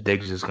feeling that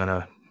Diggs is going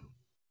to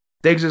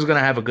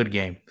have a good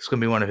game. It's going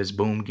to be one of his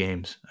boom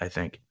games, I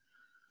think.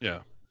 Yeah.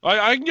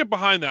 I can get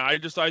behind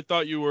that. I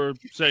thought you were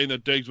saying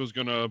that Diggs was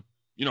going to,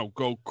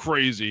 go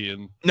crazy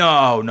and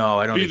no,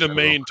 I don't be the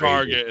main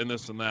target and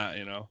this and that,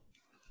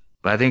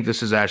 But I think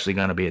this is actually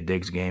going to be a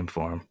Diggs game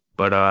for him.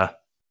 But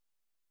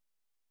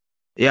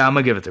yeah, I'm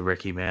gonna give it to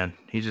Ricky, man.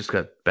 He's just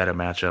got better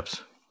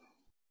matchups.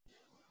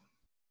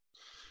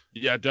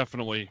 Yeah,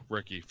 definitely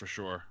Ricky for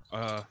sure.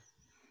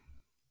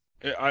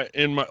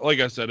 like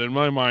I said, in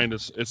my mind,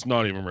 it's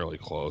not even really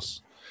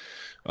close.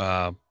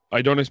 I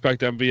don't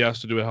expect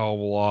MVS to do a hell of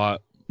a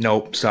lot.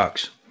 Nope,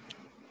 sucks.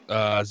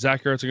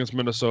 Zach Ertz against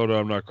Minnesota,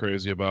 I'm not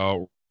crazy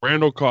about.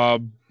 Randall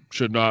Cobb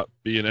should not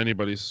be in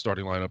anybody's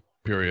starting lineup,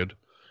 period.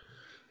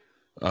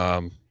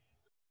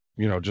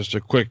 Just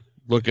a quick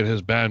look at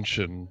his bench,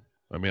 and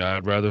I mean,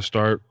 I'd rather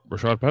start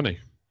Rashad Penny,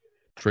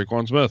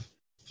 Traquan Smith.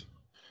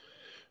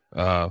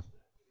 I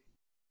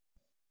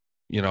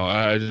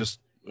just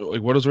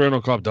like, what has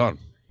Randall Cobb done?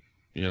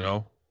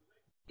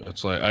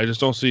 It's like I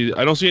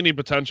don't see any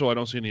potential. I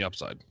don't see any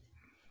upside.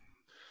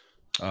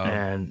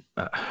 And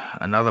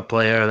another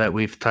player that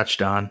we've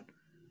touched on,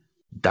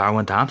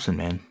 Darwin Thompson,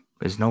 man.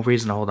 There's no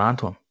reason to hold on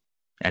to him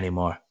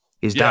anymore.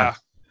 He's done.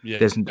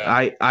 Yeah.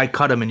 I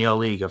cut him in your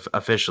league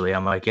officially.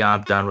 I'm like, yeah,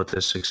 I'm done with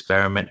this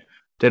experiment.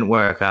 Didn't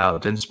work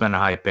out. Didn't spend a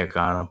high pick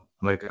on him.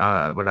 I'm like,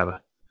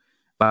 whatever.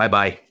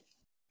 Bye.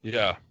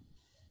 Yeah.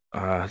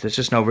 There's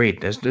just no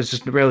read. There's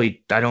just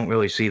really, I don't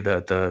really see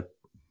the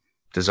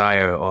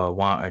desire or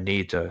want or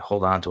need to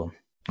hold on to him.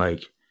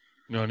 Like,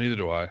 no, neither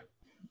do I.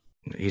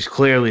 He's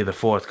clearly the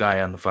fourth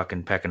guy on the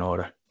fucking pecking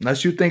order.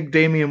 Unless you think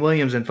Damian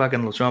Williams and fucking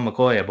LaShawn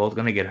McCoy are both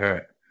gonna get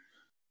hurt.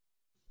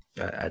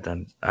 I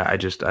don't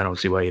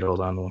see why you'd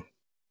hold on to him.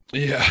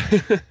 Yeah.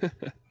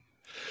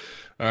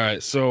 All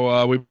right,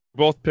 so we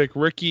both pick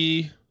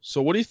Ricky.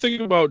 So what do you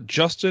think about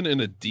Justin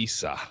and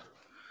Adisa?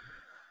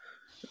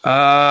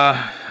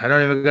 I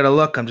don't even gotta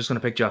look. I'm just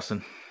gonna pick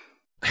Justin.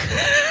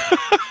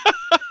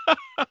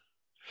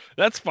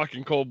 That's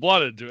fucking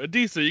cold-blooded, dude.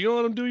 Adisa, you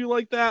gonna let him do you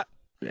like that?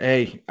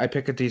 Hey, I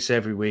pick Adisa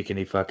every week and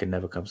he fucking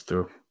never comes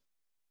through.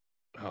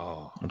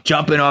 Oh, I'm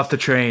jumping off the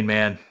train,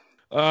 man.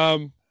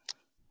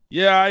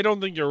 Yeah, I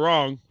don't think you're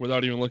wrong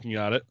without even looking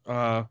at it.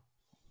 I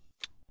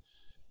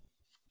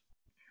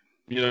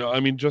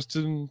mean,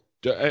 Justin,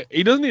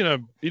 he doesn't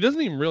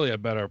even really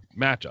have better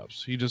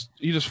matchups. He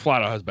just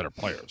flat out has better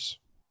players.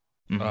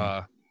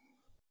 Mm-hmm.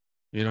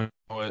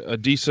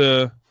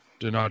 Adisa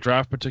did not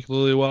draft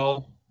particularly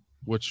well,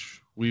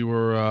 which we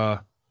were,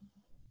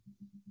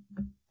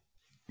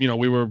 we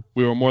were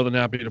more than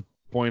happy to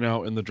point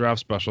out in the draft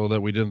special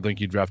that we didn't think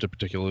he drafted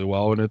particularly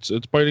well, and it's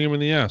biting him in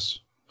the ass,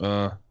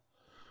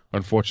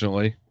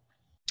 unfortunately.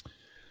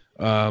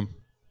 I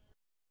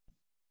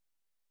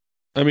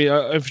mean,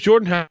 if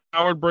Jordan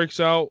Howard breaks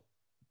out,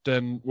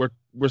 then we're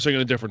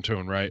singing a different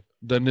tune, right?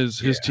 Then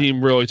his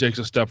team really takes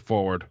a step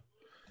forward.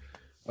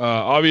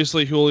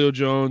 Obviously, Julio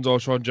Jones,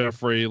 Alshon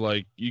Jeffrey,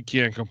 like, you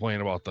can't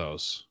complain about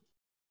those.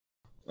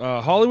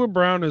 Hollywood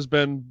Brown has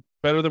been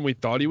better than we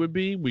thought he would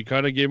be. We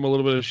kind of gave him a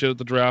little bit of shit at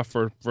the draft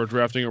for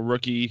drafting a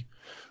rookie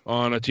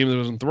on a team that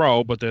doesn't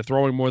throw, but they're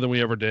throwing more than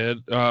we ever did,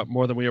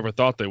 more than we ever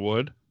thought they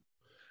would.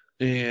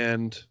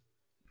 And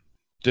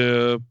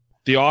the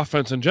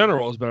offense in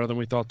general is better than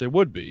we thought they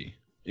would be.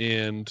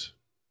 And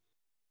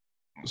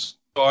so,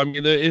 I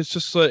mean, it's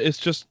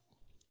just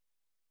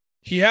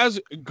he has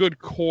good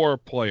core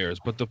players,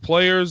 but the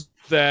players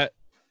that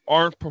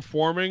aren't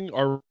performing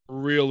are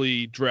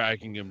really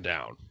dragging him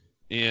down.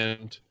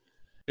 And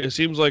it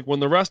seems like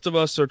when the rest of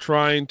us are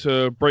trying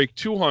to break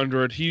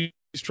 200, he's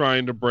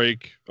trying to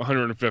break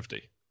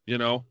 150.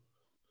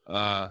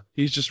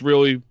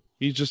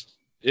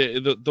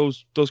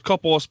 Those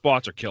couple of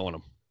spots are killing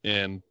him,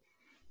 and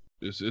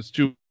it's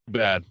too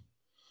bad.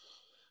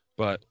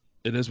 But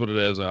it is what it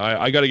is.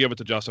 I got to give it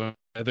to Justin.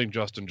 I think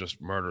Justin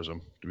just murders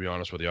him, to be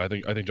honest with you. I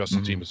think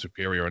Justin's team is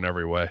superior in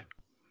every way.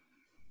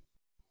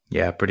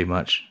 Yeah, pretty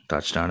much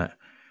touched on it.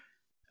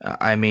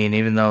 I mean,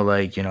 even though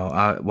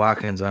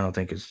Watkins, I don't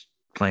think is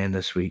playing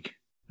this week.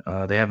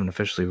 They haven't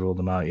officially ruled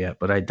him out yet,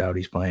 but I doubt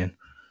he's playing.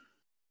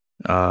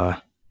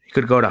 He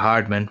could go to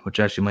Hardman, which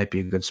actually might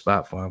be a good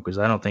spot for him because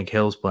I don't think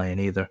Hill's playing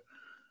either.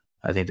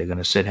 I think they're going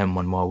to sit him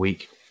one more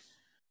week.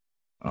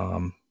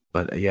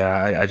 But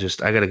yeah, I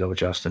got to go with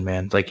Justin,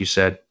 man. Like you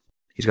said,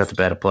 he's got the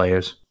better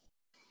players.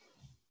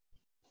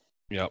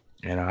 Yep.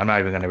 I'm not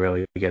even going to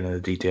really get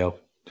into detail.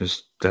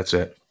 Just that's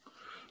it.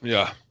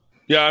 Yeah.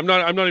 Yeah, I'm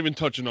not even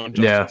touching on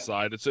Justin's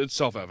side. It's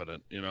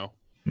self-evident,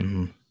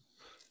 Mm-hmm.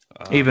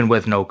 Even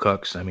with no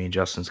Cooks, I mean,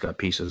 Justin's got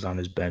pieces on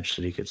his bench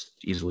that he could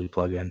easily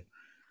plug in.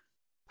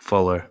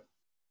 Fuller,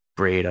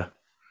 Breida.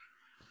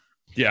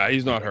 Yeah,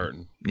 he's not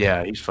hurting.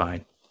 Yeah, he's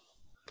fine.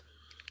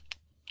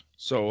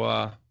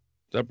 So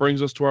that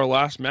brings us to our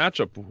last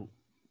matchup.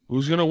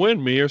 Who's going to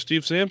win, me or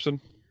Steve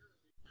Sampson?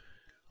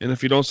 And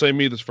if you don't say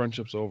me, this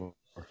friendship's over.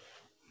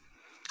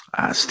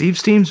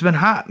 Steve's team's been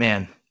hot,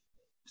 man.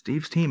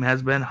 Steve's team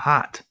has been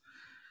hot.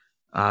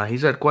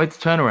 He's had quite the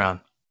turnaround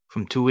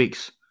from 2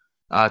 weeks.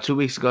 2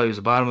 weeks ago, he was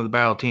the bottom of the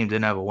barrel team,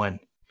 didn't have a win.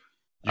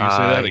 You can say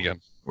that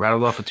again.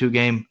 Rattled off a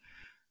two-game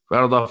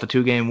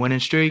winning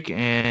streak,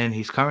 and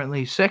he's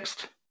currently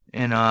sixth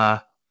in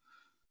the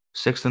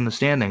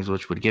standings,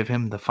 which would give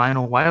him the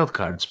final wild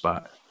card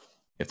spot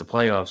if the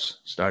playoffs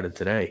started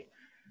today.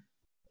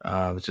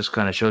 It just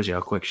kind of shows you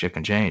how quick shit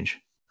can change.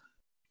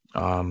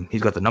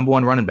 He's got the number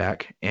one running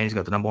back, and he's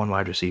got the number one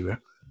wide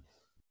receiver.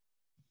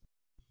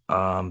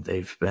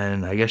 They've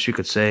been, I guess you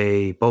could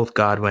say, both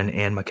Godwin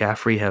and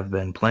McCaffrey have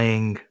been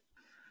playing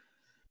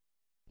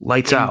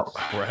lights out.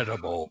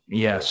 Incredible.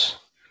 Yes.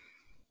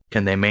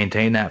 Can they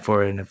maintain that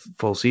for a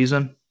full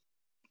season?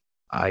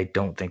 I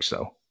don't think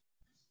so.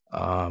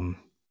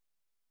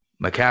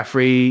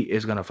 McCaffrey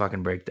is gonna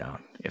fucking break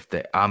down.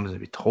 I'm gonna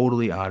be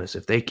totally honest.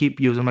 If they keep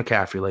using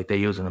McCaffrey like they're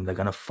using him, they're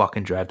gonna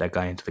fucking drive that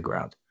guy into the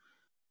ground.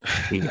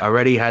 He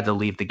already had to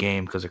leave the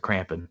game because of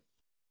cramping.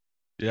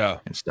 Yeah.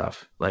 And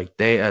stuff. Like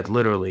they had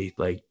literally,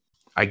 like,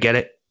 I get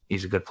it.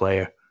 He's a good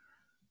player.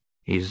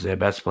 He's their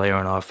best player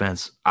on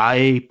offense.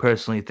 I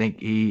personally think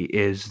he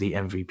is the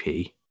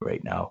MVP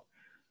right now.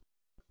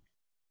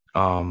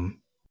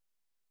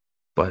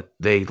 But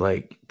they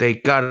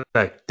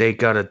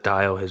gotta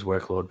dial his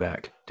workload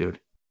back, dude.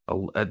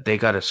 They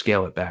gotta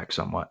scale it back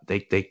somewhat.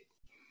 They're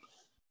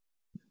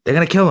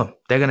gonna kill him.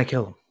 They're gonna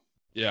kill him.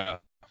 Yeah.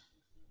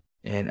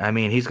 And I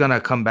mean, he's gonna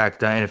come back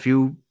down. And if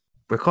you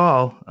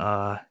recall,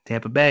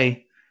 Tampa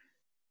Bay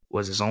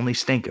was his only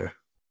stinker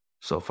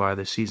so far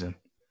this season.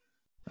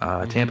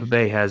 Tampa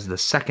Bay has the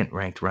second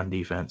ranked run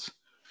defense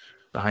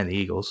behind the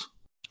Eagles.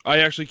 I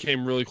actually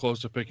came really close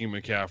to picking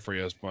McCaffrey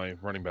as my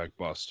running back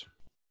bust.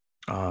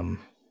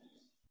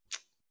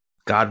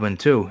 Godwin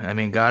too. I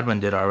mean, Godwin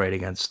did all right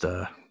against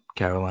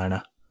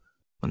Carolina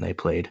when they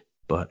played,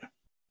 but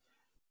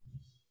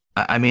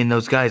I mean,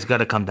 those guys got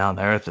to come down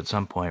to earth at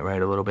some point,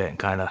 right? A little bit, and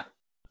kind of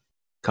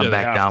come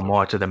back down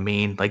more to the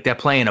mean. Like they're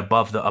playing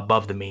above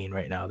the mean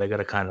right now. They got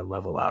to kind of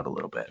level out a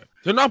little bit.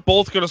 They're not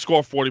both going to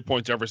score 40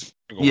 points every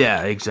single week.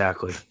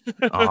 Exactly.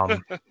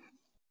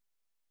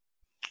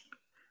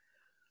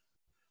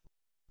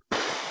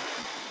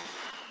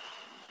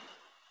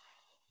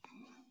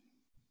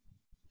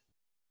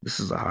 This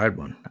is a hard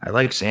one. I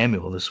like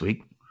Samuel this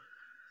week.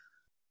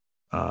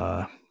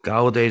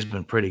 Galladay's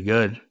been pretty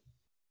good.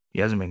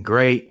 He hasn't been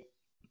great,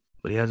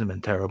 but he hasn't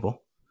been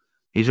terrible.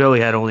 He's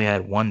really only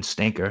had one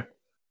stinker.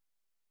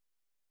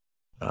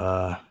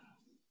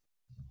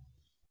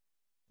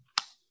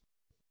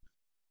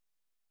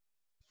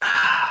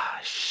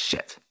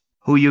 Shit.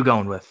 Who are you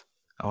going with?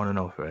 I want to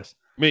know first.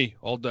 Me,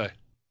 all day.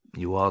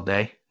 You all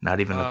day?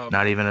 Not even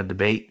a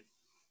debate?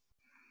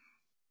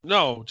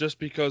 No, just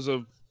because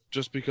of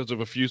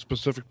a few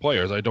specific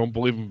players. I don't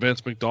believe in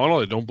Vince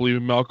McDonald. I don't believe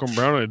in Malcolm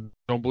Brown. I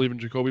don't believe in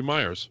Jacoby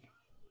Myers.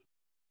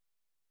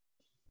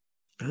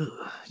 Ugh,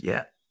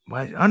 yeah.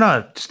 Why? Oh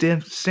no,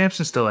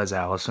 Samson still has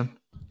Allison.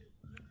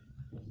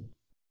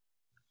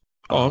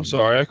 Oh, I'm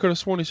sorry. I could have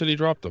sworn he said he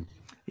dropped them.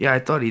 Yeah, I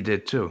thought he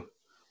did too.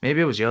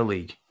 Maybe it was your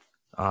league.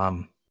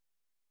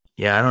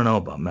 Yeah, I don't know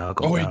about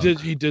Malcolm. Oh, Brown.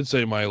 He did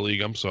say my league.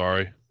 I'm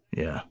sorry.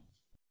 Yeah.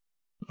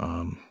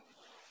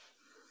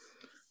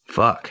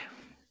 Fuck.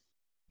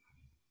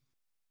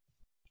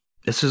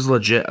 This is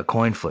legit a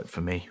coin flip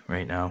for me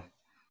right now.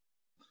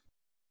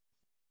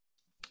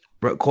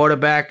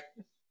 Quarterback,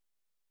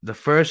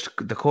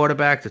 the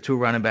quarterback, the two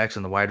running backs,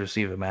 and the wide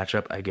receiver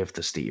matchup, I give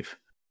to Steve.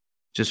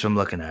 Just from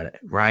looking at it.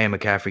 Ryan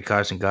McCaffrey,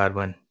 Carson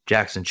Godwin,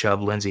 Jackson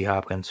Chubb, Lindsey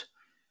Hopkins.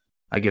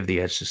 I give the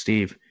edge to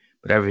Steve.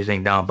 But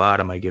everything down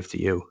bottom, I give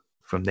to you.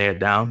 From there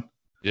down,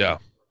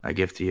 I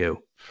give to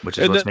you. Which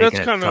is what's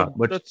making it tough.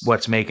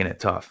 What's making it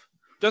tough.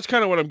 That's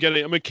kind of what I'm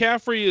getting.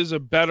 McCaffrey is a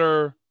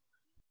better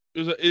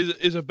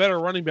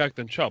running back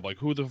than Chubb. Like,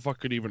 who the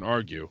fuck could even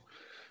argue?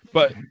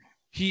 But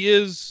he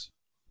is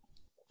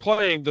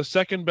playing the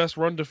second best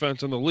run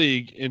defense in the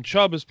league, and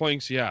Chubb is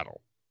playing Seattle.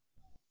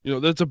 You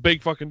know, that's a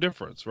big fucking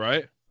difference,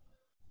 right?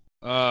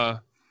 Godwin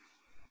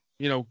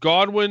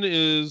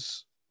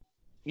is,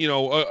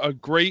 a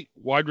great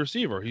wide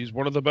receiver. He's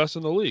one of the best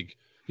in the league.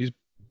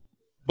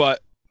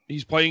 But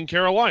he's playing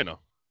Carolina.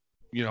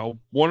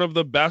 One of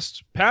the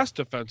best pass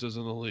defenses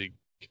in the league.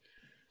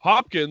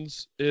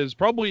 Hopkins is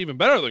probably even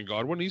better than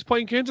Godwin. He's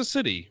playing Kansas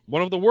City,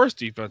 one of the worst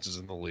defenses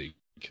in the league.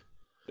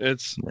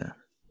 It's,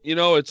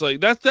 it's like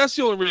that's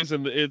the only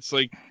reason. It's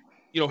like,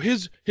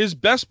 his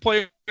best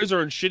players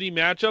are in shitty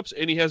matchups,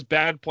 and he has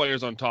bad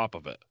players on top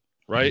of it,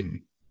 right? Mm-hmm.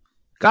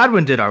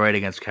 Godwin did all right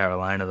against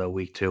Carolina though,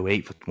 week 2,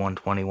 8 for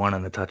 121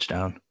 and a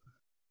touchdown.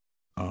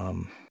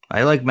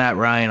 I like Matt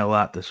Ryan a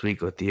lot this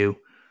week with you.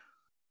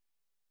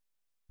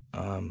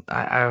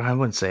 I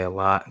wouldn't say a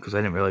lot because I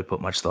didn't really put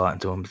much thought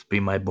into him to be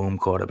my boom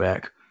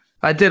quarterback.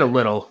 I did a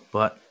little,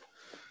 but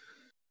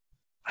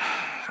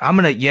I'm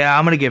gonna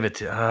give it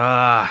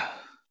to.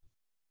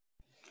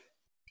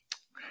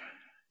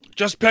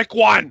 Just pick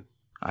one.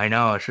 I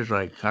know, it's just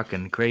like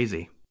fucking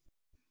crazy.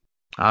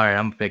 All right,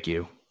 I'm gonna pick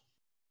you.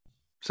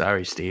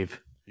 Sorry, Steve.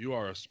 You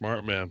are a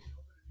smart man.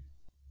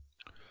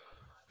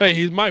 Hey,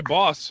 he's my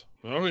boss.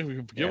 I don't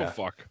even give a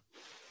fuck.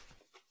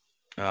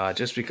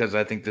 Just because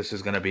I think this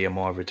is going to be a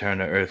more return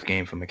to earth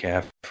game for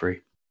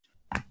McCaffrey.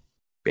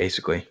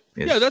 Basically,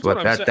 that's what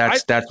I'm saying.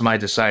 That's my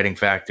deciding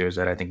factor is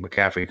that I think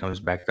McCaffrey comes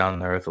back down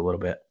to earth a little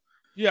bit.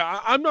 Yeah,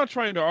 I'm not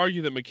trying to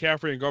argue that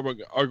McCaffrey and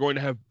Godwin are going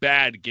to have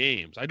bad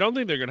games. I don't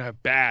think they're going to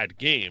have bad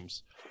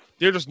games.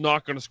 They're just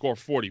not going to score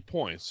 40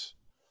 points.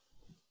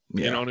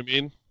 Yeah. You know what I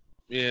mean?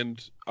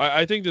 And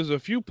I think there's a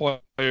few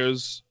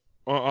players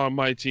on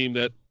my team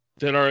that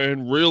are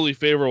in really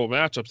favorable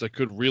matchups that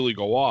could really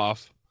go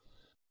off.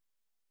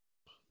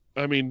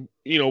 I mean,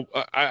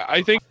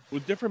 I think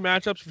with different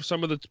matchups for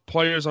some of the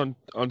players on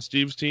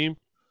Steve's team,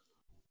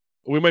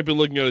 we might be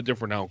looking at a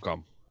different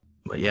outcome.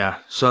 But yeah,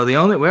 so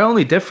we're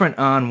only different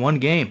on one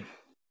game.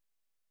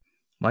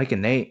 Mike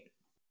and Nate.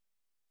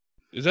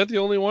 Is that the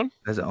only one?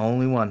 That's the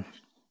only one.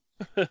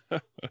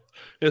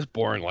 It's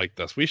boring like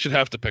this. We should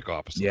have to pick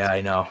opposites. Yeah,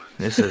 I know.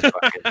 This is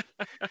fucking...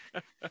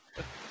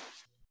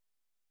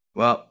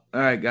 Well, all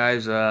right,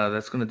 guys.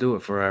 That's gonna do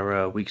it for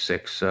our week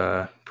 6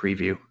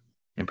 preview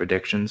and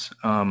predictions.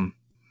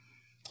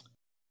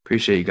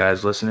 Appreciate you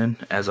guys listening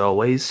as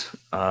always.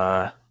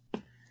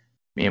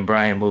 Me and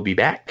Brian will be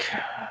back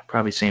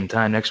probably same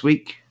time next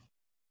week.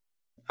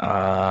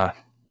 Yeah,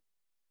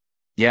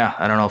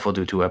 I don't know if we'll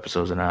do 2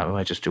 episodes or not. We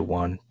might just do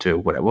 1, 2,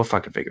 whatever. We'll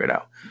fucking figure it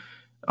out.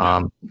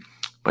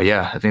 But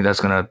yeah, I think that's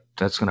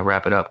gonna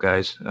wrap it up,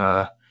 guys.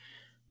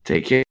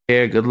 Take care.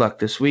 Good luck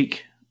this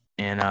week,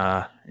 and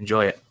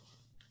enjoy it.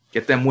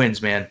 Get them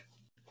wins, man.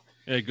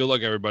 Hey, good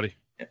luck, everybody.